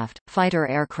aircraft, fighter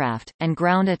aircraft, and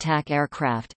ground attack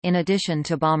aircraft, in addition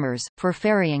to bombers, for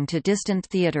ferrying to distant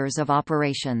theaters of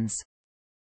operations.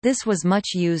 This was much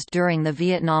used during the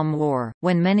Vietnam War,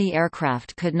 when many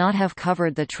aircraft could not have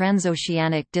covered the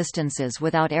transoceanic distances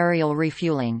without aerial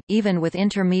refueling, even with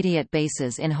intermediate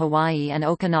bases in Hawaii and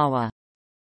Okinawa.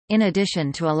 In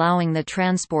addition to allowing the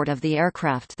transport of the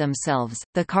aircraft themselves,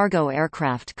 the cargo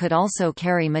aircraft could also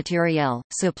carry materiel,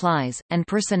 supplies, and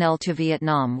personnel to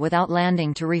Vietnam without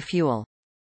landing to refuel.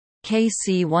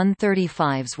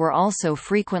 KC-135s were also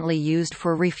frequently used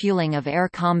for refueling of air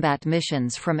combat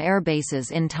missions from air bases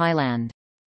in Thailand.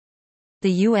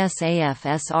 The USAF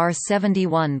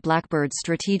SR-71 Blackbird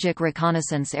strategic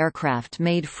reconnaissance aircraft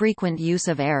made frequent use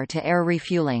of air-to-air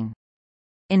refueling.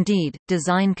 Indeed,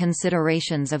 design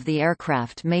considerations of the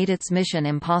aircraft made its mission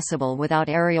impossible without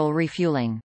aerial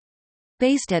refueling.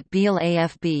 Based at Beale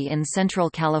AFB in Central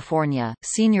California,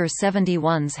 Senior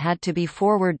 71s had to be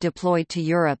forward deployed to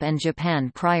Europe and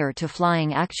Japan prior to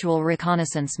flying actual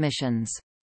reconnaissance missions.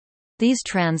 These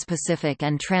trans-Pacific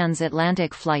and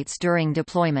transatlantic flights during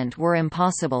deployment were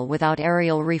impossible without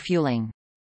aerial refueling.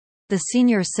 The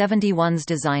Senior 71's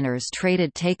designers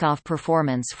traded takeoff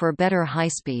performance for better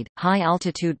high-speed,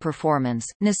 high-altitude performance,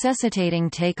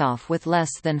 necessitating takeoff with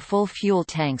less than full fuel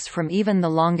tanks from even the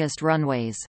longest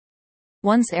runways.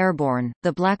 Once airborne,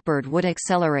 the Blackbird would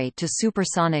accelerate to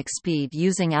supersonic speed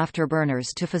using afterburners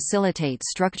to facilitate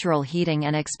structural heating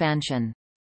and expansion.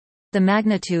 The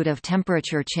magnitude of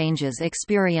temperature changes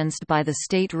experienced by the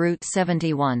State Route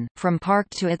 71, from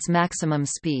parked to its maximum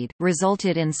speed,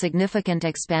 resulted in significant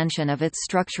expansion of its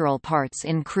structural parts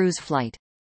in cruise flight.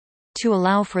 To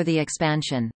allow for the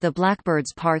expansion, the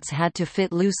Blackbird's parts had to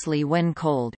fit loosely when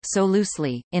cold, so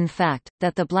loosely, in fact,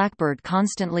 that the Blackbird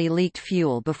constantly leaked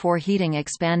fuel before heating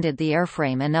expanded the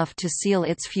airframe enough to seal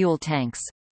its fuel tanks.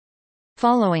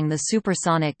 Following the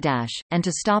supersonic dash, and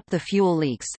to stop the fuel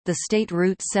leaks, the State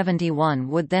Route 71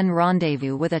 would then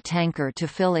rendezvous with a tanker to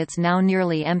fill its now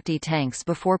nearly empty tanks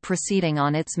before proceeding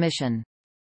on its mission.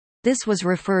 This was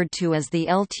referred to as the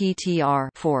LTTR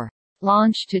for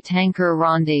Launch to Tanker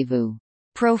Rendezvous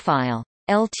profile.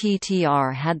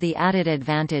 LTTR had the added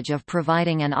advantage of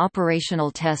providing an operational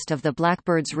test of the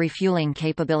Blackbird's refueling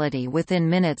capability within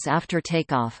minutes after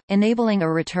takeoff, enabling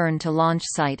a return to launch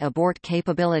site abort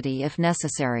capability if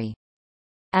necessary.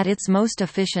 At its most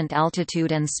efficient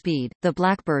altitude and speed, the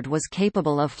Blackbird was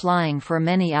capable of flying for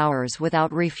many hours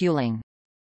without refueling.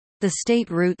 The State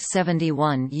Route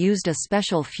 71 used a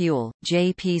special fuel,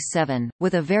 JP7,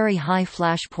 with a very high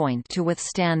flash point to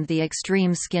withstand the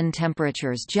extreme skin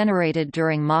temperatures generated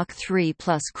during Mach 3+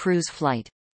 cruise flight.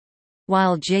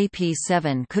 While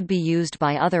JP7 could be used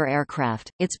by other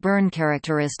aircraft, its burn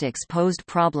characteristics posed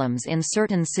problems in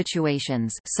certain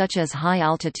situations such as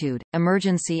high-altitude,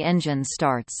 emergency engine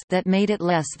starts that made it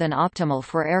less than optimal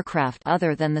for aircraft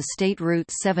other than the State Route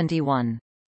 71.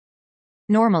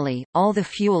 Normally, all the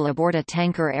fuel aboard a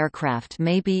tanker aircraft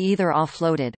may be either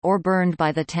offloaded, or burned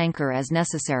by the tanker as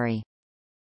necessary.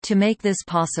 To make this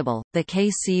possible, the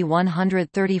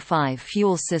KC-135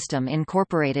 fuel system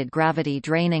incorporated gravity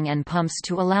draining and pumps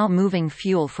to allow moving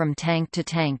fuel from tank to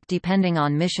tank depending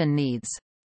on mission needs.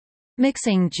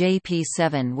 Mixing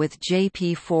JP7 with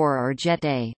JP4 or Jet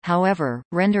A, however,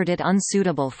 rendered it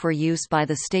unsuitable for use by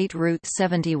the State Route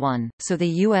 71, so the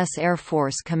U.S. Air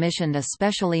Force commissioned a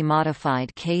specially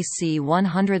modified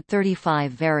KC-135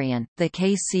 variant, the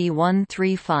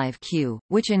KC-135Q,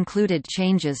 which included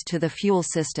changes to the fuel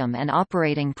system and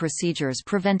operating procedures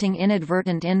preventing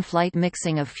inadvertent in-flight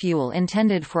mixing of fuel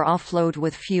intended for offload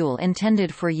with fuel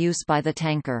intended for use by the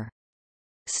tanker.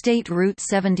 State Route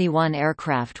 71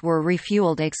 aircraft were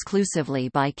refueled exclusively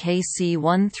by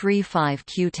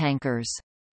KC-135Q tankers.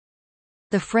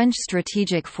 The French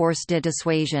Strategic Force de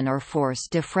Dissuasion or Force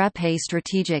de Frappe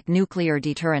Strategic Nuclear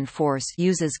Deterrent Force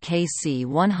uses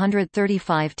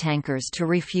KC-135 tankers to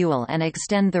refuel and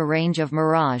extend the range of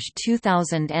Mirage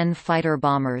 2000N fighter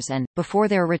bombers and, before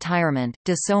their retirement,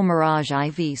 Dassault Mirage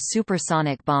IV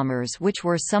supersonic bombers, which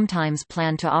were sometimes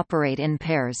planned to operate in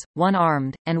pairs, one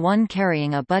armed, and one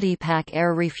carrying a buddy pack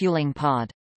air refueling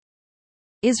pod.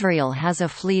 Israel has a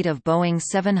fleet of Boeing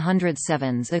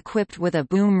 707s equipped with a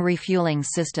boom refueling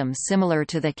system similar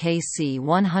to the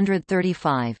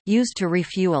KC-135, used to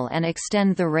refuel and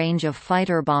extend the range of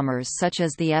fighter bombers such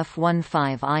as the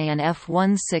F-15I and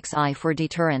F-16I for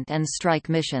deterrent and strike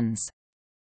missions.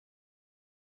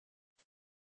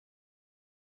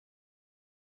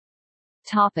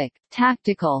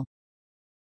 Tactical.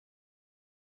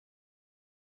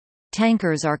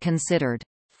 Tankers are considered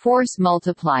force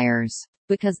multipliers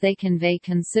because they convey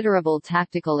considerable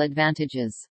tactical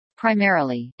advantages.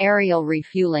 Primarily, aerial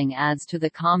refueling adds to the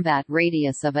combat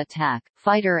radius of attack,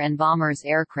 fighter and bombers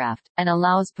aircraft, and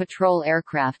allows patrol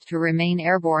aircraft to remain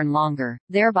airborne longer,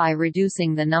 thereby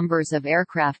reducing the numbers of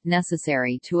aircraft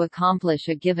necessary to accomplish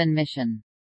a given mission.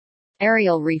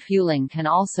 Aerial refueling can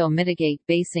also mitigate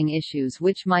basing issues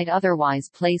which might otherwise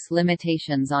place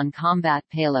limitations on combat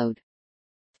payload.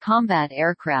 Combat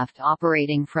aircraft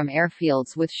operating from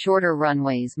airfields with shorter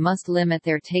runways must limit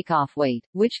their takeoff weight,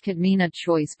 which could mean a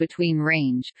choice between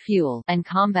range, fuel, and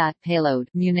combat payload,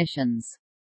 munitions.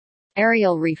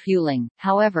 Aerial refueling,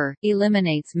 however,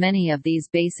 eliminates many of these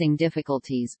basing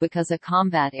difficulties because a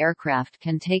combat aircraft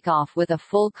can take off with a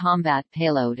full combat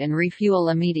payload and refuel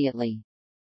immediately.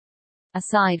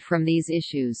 Aside from these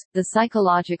issues, the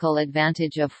psychological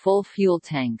advantage of full fuel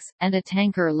tanks, and a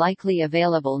tanker likely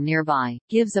available nearby,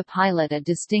 gives a pilot a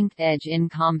distinct edge in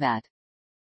combat.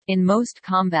 In most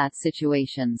combat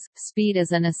situations, speed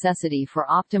is a necessity for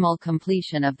optimal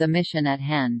completion of the mission at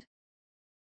hand.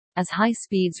 As high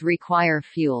speeds require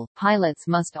fuel, pilots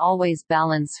must always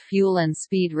balance fuel and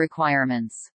speed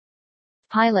requirements.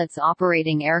 Pilots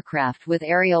operating aircraft with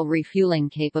aerial refueling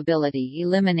capability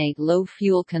eliminate low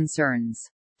fuel concerns.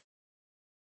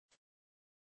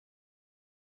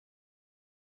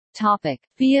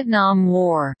 Vietnam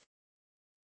War.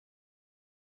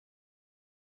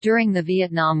 During the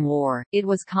Vietnam War, it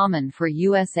was common for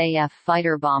USAF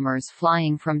fighter bombers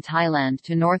flying from Thailand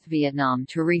to North Vietnam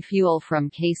to refuel from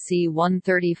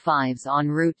KC-135s en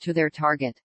route to their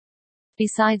target.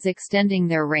 Besides extending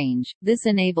their range, this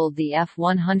enabled the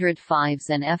F-105s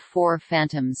and F-4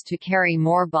 Phantoms to carry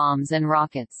more bombs and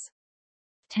rockets.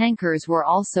 Tankers were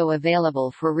also available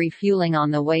for refueling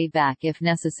on the way back if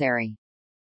necessary.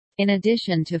 In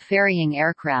addition to ferrying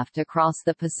aircraft across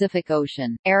the Pacific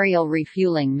Ocean, aerial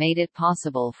refueling made it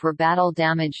possible for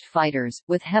battle-damaged fighters,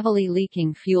 with heavily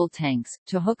leaking fuel tanks,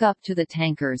 to hook up to the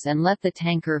tankers and let the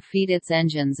tanker feed its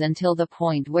engines until the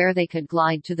point where they could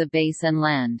glide to the base and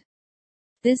land.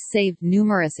 This saved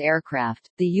numerous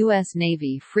aircraft. The U.S.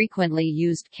 Navy frequently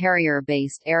used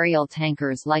carrier-based aerial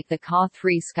tankers like the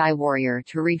Ka-3 Skywarrior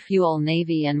to refuel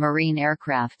Navy and Marine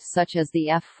aircraft such as the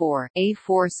F-4,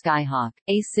 A-4 Skyhawk,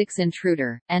 A-6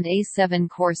 Intruder, and A-7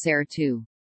 Corsair II.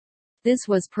 This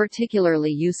was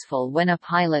particularly useful when a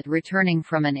pilot returning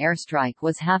from an airstrike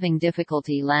was having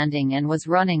difficulty landing and was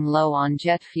running low on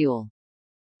jet fuel.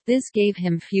 This gave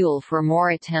him fuel for more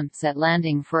attempts at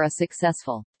landing for a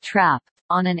successful trap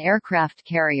on an aircraft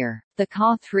carrier. The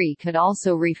Ka-3 could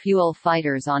also refuel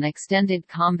fighters on extended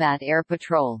combat air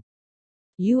patrol.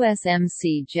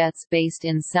 USMC jets based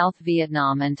in South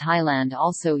Vietnam and Thailand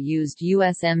also used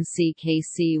USMC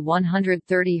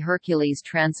KC-130 Hercules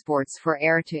transports for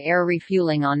air-to-air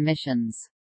refueling on missions.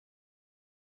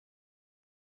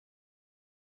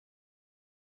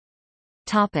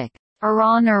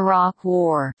 Iran–Iraq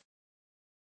War.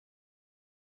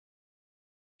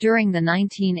 During the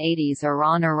 1980s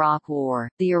Iran–Iraq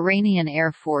War, the Iranian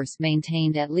Air Force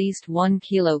maintained at least 1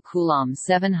 kg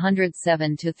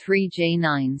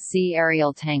 707-3J9C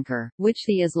aerial tanker, which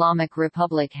the Islamic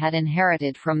Republic had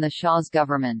inherited from the Shah's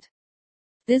government.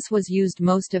 This was used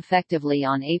most effectively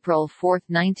on April 4,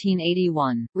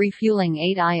 1981, refueling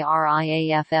 8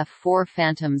 IRIAF-4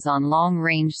 Phantoms on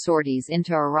long-range sorties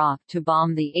into Iraq to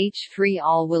bomb the H-3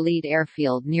 Al-Walid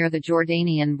airfield near the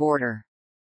Jordanian border.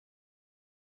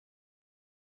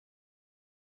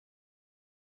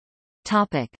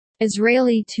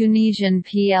 Israeli Tunisian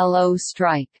PLO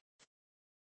strike.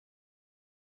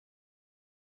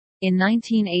 In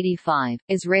 1985,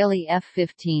 Israeli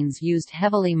F-15s used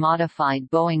heavily modified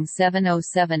Boeing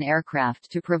 707 aircraft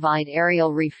to provide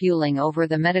aerial refueling over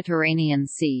the Mediterranean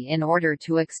Sea in order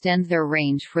to extend their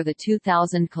range for the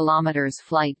 2,000 km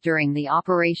flight during the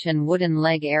Operation Wooden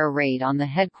Leg air raid on the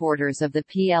headquarters of the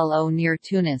PLO near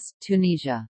Tunis,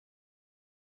 Tunisia.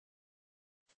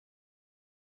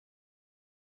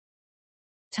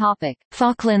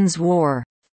 Falklands War.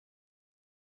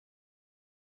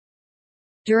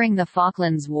 During the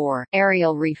Falklands War,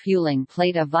 aerial refueling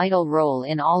played a vital role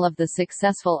in all of the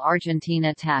successful Argentine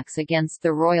attacks against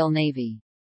the Royal Navy.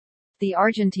 The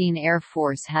Argentine Air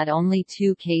Force had only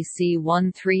 2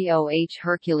 KC-130H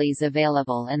Hercules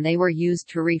available, and they were used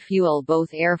to refuel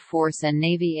both Air Force and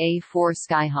Navy A-4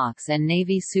 Skyhawks and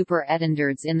Navy Super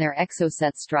Etendards in their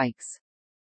Exocet strikes.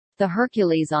 The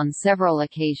Hercules on several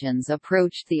occasions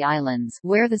approached the islands,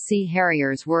 where the Sea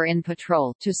Harriers were in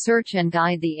patrol, to search and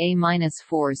guide the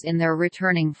A-4s in their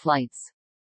returning flights.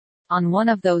 On one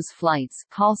of those flights,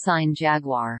 callsign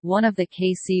Jaguar, one of the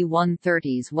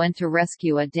KC-130s went to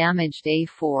rescue a damaged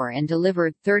A-4 and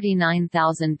delivered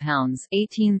 39,000 pounds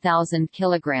 (18,000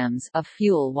 kilograms) of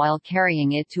fuel while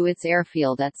carrying it to its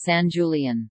airfield at San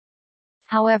Julian.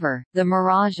 However, the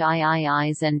Mirage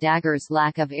III's and Dagger's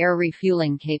lack of air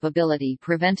refueling capability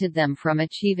prevented them from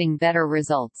achieving better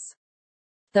results.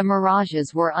 The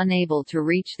Mirages were unable to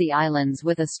reach the islands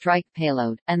with a strike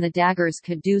payload, and the Daggers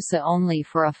could do so only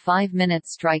for a 5-minute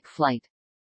strike flight.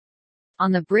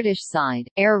 On the British side,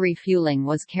 air refueling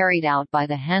was carried out by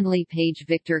the Handley Page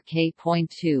Victor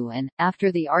K.2 and,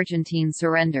 after the Argentine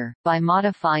surrender, by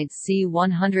modified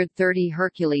C-130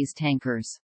 Hercules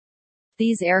tankers.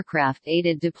 These aircraft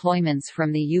aided deployments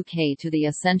from the UK to the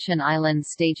Ascension Island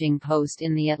staging post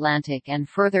in the Atlantic and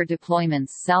further deployments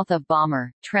south of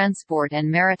bomber, transport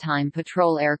and maritime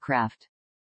patrol aircraft.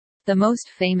 The most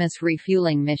famous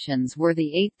refueling missions were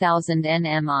the 8,000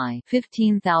 nmi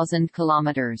 15,000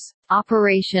 kilometers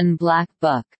Operation Black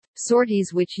Buck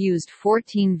sorties, which used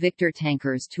 14 Victor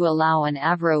tankers to allow an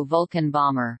Avro Vulcan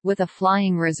bomber, with a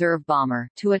flying reserve bomber,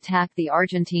 to attack the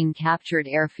Argentine-captured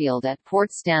airfield at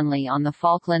Port Stanley on the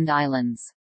Falkland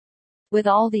Islands. With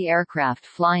all the aircraft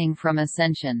flying from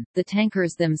Ascension, the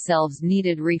tankers themselves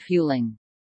needed refueling.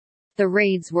 The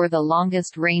raids were the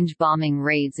longest-range bombing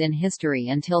raids in history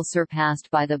until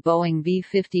surpassed by the Boeing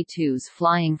B-52s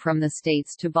flying from the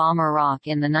States to bomb Iraq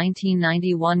in the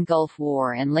 1991 Gulf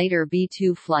War and later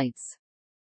B-2 flights.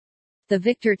 The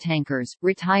Victor tankers,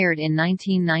 retired in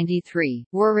 1993,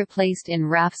 were replaced in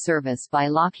RAF service by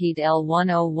Lockheed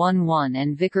L-1011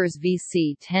 and Vickers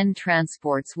VC-10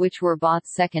 transports, which were bought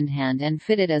secondhand and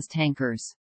fitted as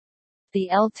tankers. The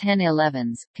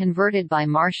L-1011s, converted by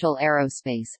Marshall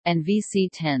Aerospace, and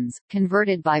VC-10s,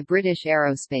 converted by British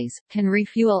Aerospace, can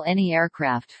refuel any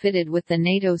aircraft fitted with the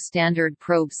NATO standard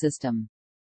probe system.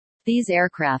 These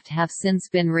aircraft have since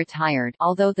been retired,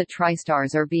 although the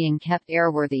TriStars are being kept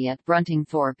airworthy at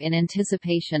Bruntingthorpe in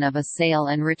anticipation of a sale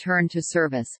and return to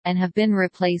service, and have been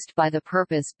replaced by the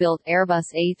purpose-built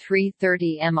Airbus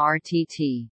A330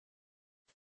 MRTT.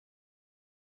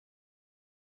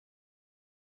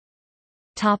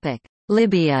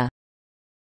 Libya.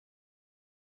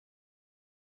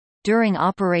 During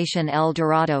Operation El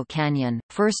Dorado Canyon,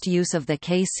 first use of the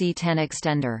KC-10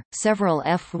 extender, several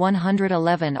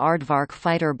F-111 Aardvark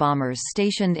fighter bombers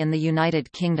stationed in the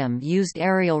United Kingdom used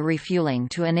aerial refueling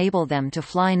to enable them to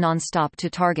fly non-stop to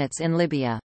targets in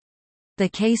Libya. The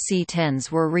KC-10s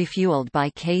were refueled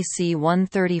by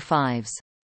KC-135s.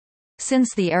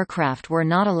 Since the aircraft were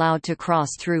not allowed to cross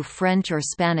through French or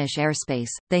Spanish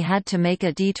airspace, they had to make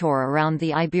a detour around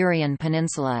the Iberian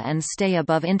Peninsula and stay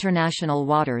above international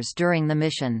waters during the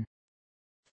mission.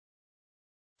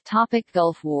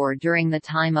 Gulf War. During the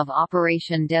time of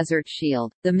Operation Desert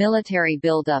Shield, the military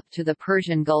build-up to the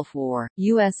Persian Gulf War,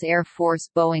 U.S. Air Force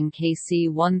Boeing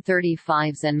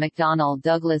KC-135s and McDonnell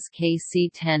Douglas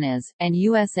KC-10s, and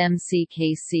USMC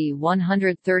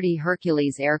KC-130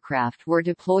 Hercules aircraft were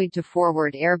deployed to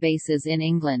forward air bases in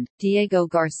England, Diego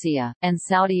Garcia, and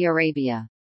Saudi Arabia.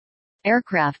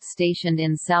 Aircraft stationed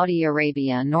in Saudi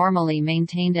Arabia normally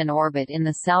maintained an orbit in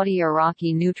the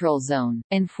Saudi-Iraqi neutral zone,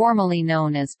 informally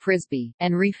known as Prisby,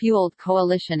 and refueled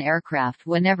coalition aircraft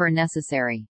whenever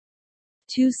necessary.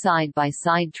 Two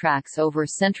side-by-side tracks over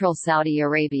central Saudi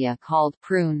Arabia called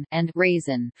Prune and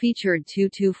Raisin featured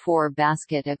 224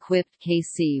 basket-equipped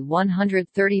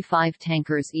KC-135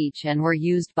 tankers each and were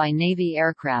used by Navy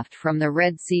aircraft from the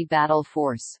Red Sea Battle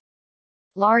Force.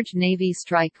 Large Navy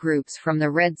strike groups from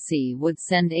the Red Sea would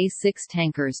send A-6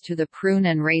 tankers to the Prune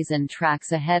and Raisin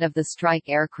tracks ahead of the strike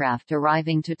aircraft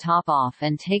arriving to top off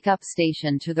and take up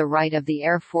station to the right of the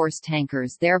Air Force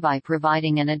tankers, thereby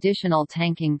providing an additional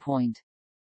tanking point.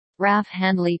 RAF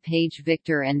Handley Page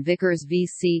Victor and Vickers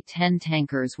VC-10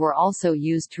 tankers were also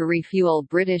used to refuel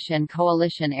British and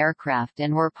coalition aircraft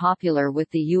and were popular with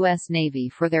the U.S. Navy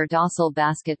for their docile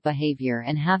basket behavior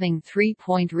and having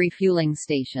three-point refueling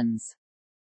stations.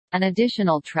 An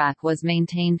additional track was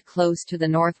maintained close to the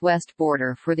northwest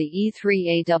border for the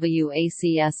E-3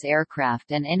 AWACS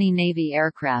aircraft and any Navy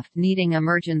aircraft needing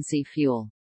emergency fuel.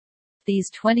 These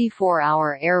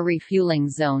 24-hour air refueling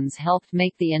zones helped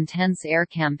make the intense air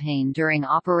campaign during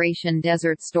Operation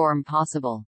Desert Storm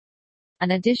possible.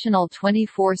 An additional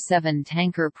 24/7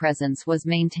 tanker presence was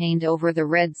maintained over the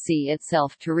Red Sea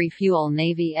itself to refuel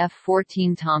Navy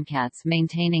F-14 Tomcats,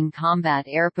 maintaining combat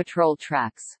air patrol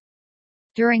tracks.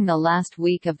 During the last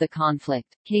week of the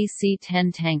conflict,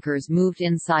 KC-10 tankers moved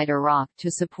inside Iraq to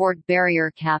support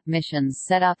barrier cap missions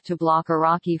set up to block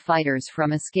Iraqi fighters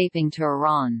from escaping to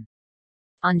Iran.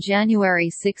 On January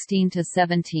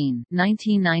 16–17,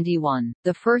 1991,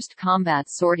 the first combat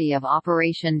sortie of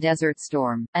Operation Desert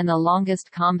Storm, and the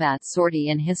longest combat sortie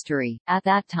in history, at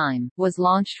that time, was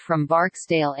launched from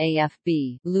Barksdale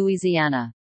AFB,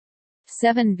 Louisiana.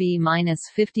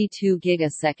 7B-52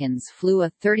 gigaseconds flew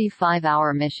a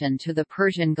 35-hour mission to the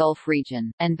Persian Gulf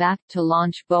region, and back to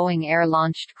launch Boeing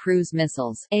Air-Launched Cruise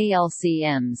Missiles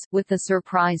 (ALCMs) with the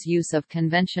surprise use of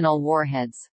conventional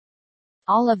warheads.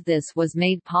 All of this was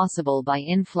made possible by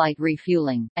in-flight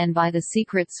refueling, and by the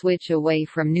secret switch away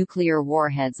from nuclear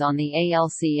warheads on the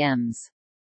ALCMs.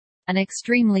 An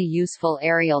extremely useful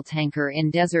aerial tanker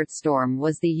in Desert Storm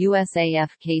was the USAF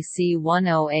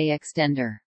KC-10A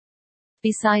Extender.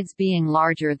 Besides being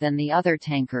larger than the other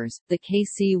tankers, the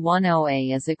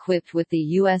KC-10A is equipped with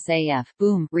the USAF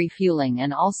boom refueling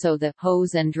and also the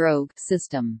hose-and-drogue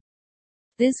system.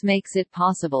 This makes it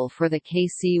possible for the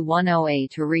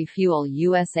KC-10A to refuel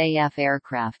USAF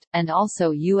aircraft, and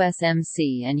also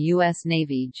USMC and U.S.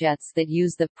 Navy jets that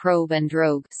use the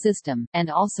probe-and-drogue system,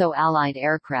 and also Allied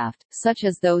aircraft, such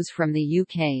as those from the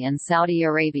UK and Saudi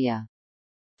Arabia.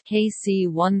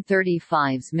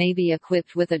 KC-135s may be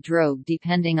equipped with a drogue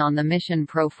depending on the mission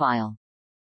profile.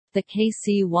 The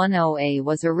KC-10A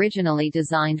was originally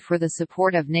designed for the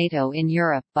support of NATO in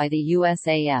Europe by the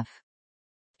USAF.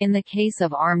 In the case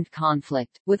of armed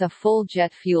conflict, with a full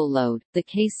jet fuel load, the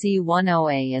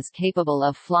KC-10A is capable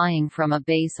of flying from a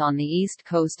base on the east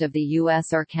coast of the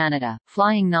US or Canada,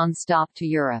 flying non-stop to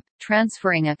Europe,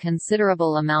 transferring a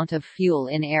considerable amount of fuel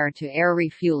in air-to-air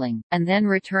refueling, and then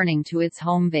returning to its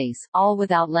home base, all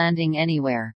without landing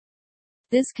anywhere.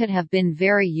 This could have been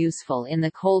very useful in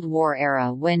the Cold War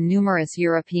era when numerous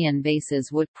European bases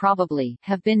would probably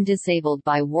have been disabled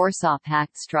by Warsaw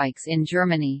Pact strikes in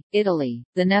Germany, Italy,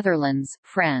 the Netherlands,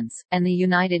 France, and the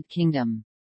United Kingdom.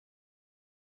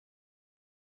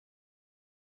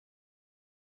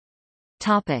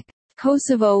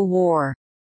 Kosovo War.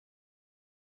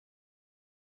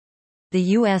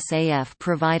 The USAF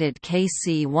provided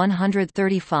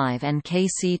KC-135 and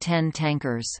KC-10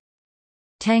 tankers.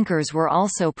 Tankers were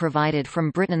also provided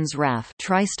from Britain's RAF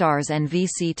Tri-Stars and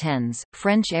VC-10s,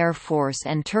 French Air Force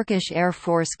and Turkish Air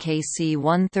Force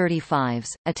KC-135s,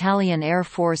 Italian Air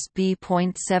Force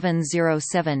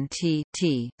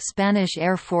B.707T, Spanish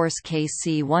Air Force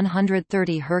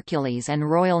KC-130 Hercules and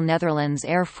Royal Netherlands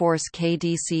Air Force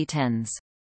KDC-10s.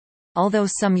 Although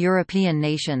some European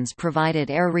nations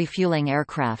provided air refueling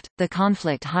aircraft, the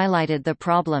conflict highlighted the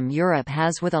problem Europe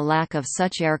has with a lack of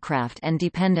such aircraft and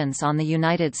dependence on the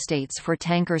United States for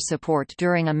tanker support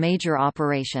during a major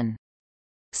operation.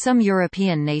 Some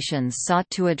European nations sought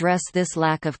to address this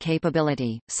lack of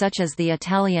capability, such as the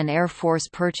Italian Air Force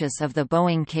purchase of the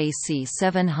Boeing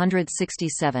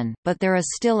KC-767, but there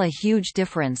is still a huge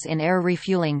difference in air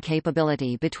refueling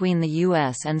capability between the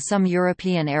US and some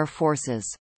European air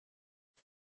forces.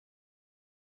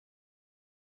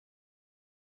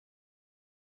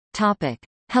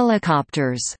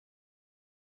 Helicopters.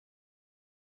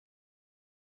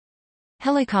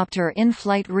 Helicopter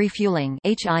in-flight refueling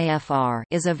 (HIFR)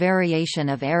 is a variation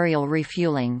of aerial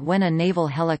refueling when a naval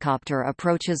helicopter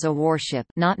approaches a warship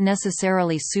not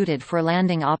necessarily suited for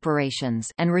landing operations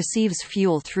and receives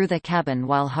fuel through the cabin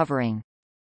while hovering.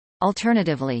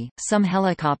 Alternatively, some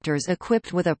helicopters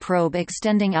equipped with a probe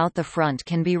extending out the front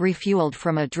can be refueled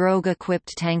from a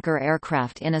drogue-equipped tanker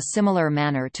aircraft in a similar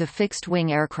manner to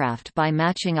fixed-wing aircraft by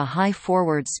matching a high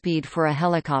forward speed for a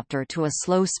helicopter to a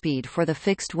slow speed for the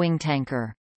fixed-wing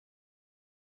tanker.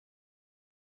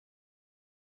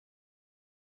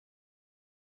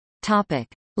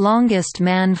 Longest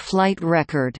manned flight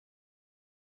record.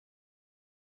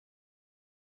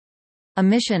 A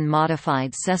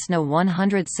mission-modified Cessna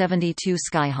 172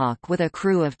 Skyhawk with a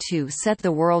crew of 2 set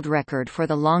the world record for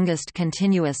the longest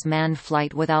continuous manned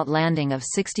flight without landing of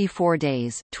 64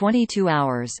 days, 22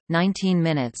 hours, 19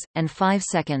 minutes, and 5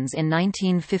 seconds in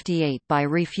 1958 by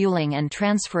refueling and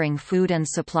transferring food and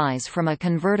supplies from a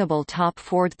convertible top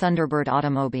Ford Thunderbird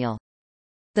automobile.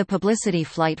 The publicity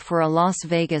flight for a Las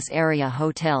Vegas area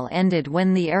hotel ended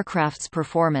when the aircraft's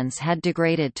performance had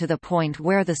degraded to the point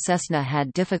where the Cessna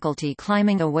had difficulty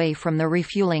climbing away from the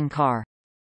refueling car.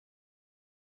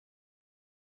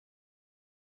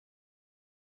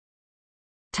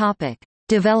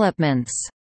 Developments.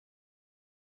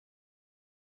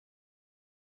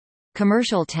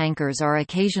 Commercial tankers are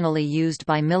occasionally used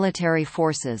by military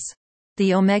forces.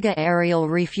 The Omega Aerial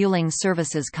Refueling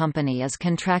Services Company is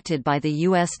contracted by the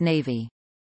U.S. Navy.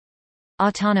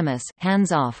 Autonomous,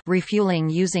 hands-off refueling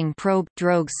using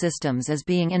probe-drogue systems is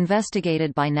being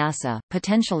investigated by NASA,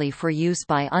 potentially for use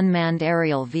by unmanned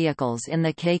aerial vehicles in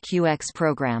the KQX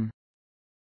program.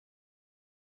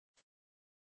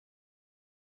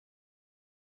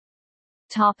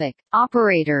 Topic: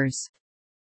 Operators.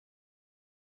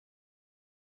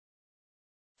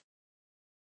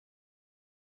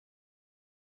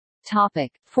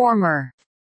 Topic: Former.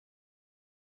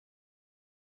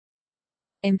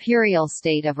 Imperial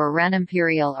State of Iran,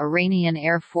 Imperial Iranian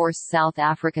Air Force, South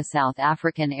Africa, South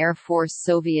African Air Force,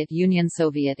 Soviet Union,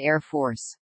 Soviet Air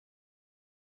Force.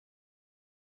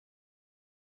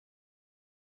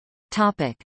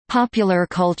 Topic: Popular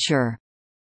culture.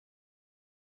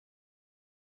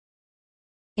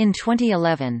 In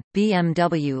 2011,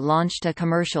 BMW launched a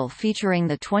commercial featuring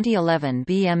the 2011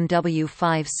 BMW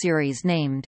 5 Series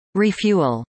named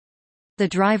Refuel. The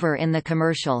driver in the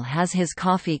commercial has his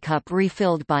coffee cup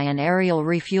refilled by an aerial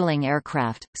refueling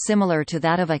aircraft, similar to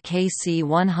that of a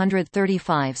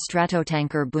KC-135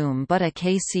 Stratotanker boom but a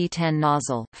KC-10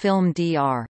 nozzle. Film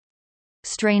Dr.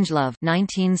 Strangelove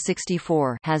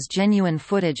 1964 has genuine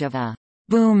footage of a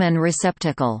boom and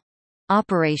receptacle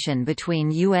operation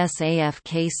between USAF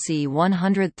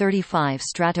KC-135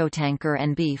 Stratotanker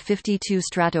and B-52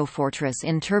 Stratofortress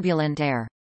in turbulent air.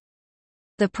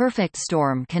 The Perfect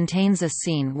Storm contains a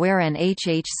scene where an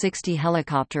HH-60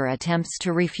 helicopter attempts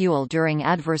to refuel during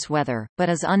adverse weather, but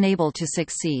is unable to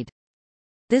succeed.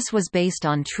 This was based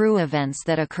on true events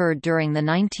that occurred during the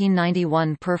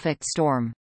 1991 Perfect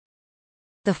Storm.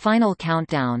 The Final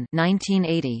Countdown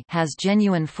 1980 has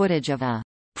genuine footage of a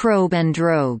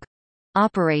probe-and-drogue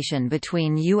operation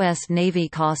between U.S. Navy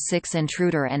KA-6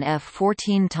 Intruder and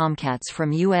F-14 Tomcats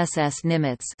from USS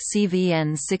Nimitz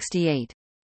CVN-68.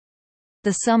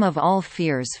 The Sum of All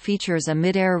Fears features a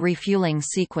mid-air refueling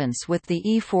sequence with the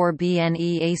E-4BN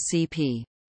EACP.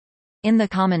 In the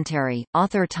commentary,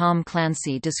 author Tom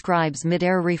Clancy describes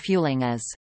mid-air refueling as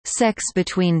sex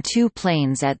between two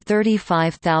planes at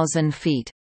 35,000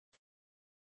 feet.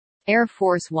 Air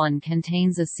Force One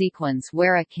contains a sequence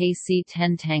where a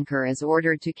KC-10 tanker is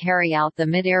ordered to carry out the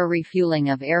mid-air refueling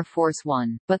of Air Force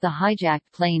One, but the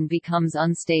hijacked plane becomes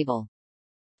unstable.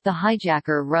 The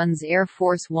hijacker runs Air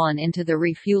Force One into the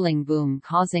refueling boom,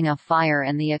 causing a fire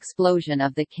and the explosion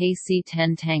of the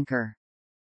KC-10 tanker.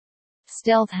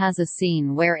 Stealth has a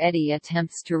scene where Eddie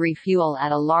attempts to refuel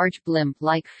at a large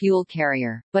blimp-like fuel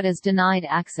carrier, but is denied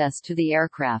access to the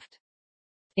aircraft.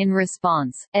 In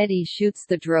response, Eddie shoots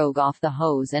the drogue off the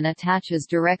hose and attaches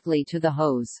directly to the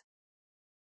hose.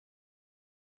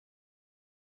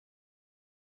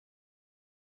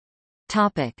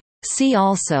 See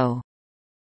also: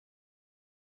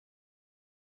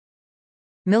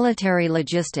 Military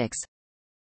logistics,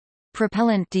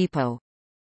 Propellant depot,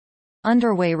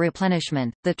 Underway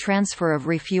replenishment, the transfer of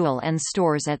refuel and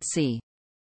stores at sea.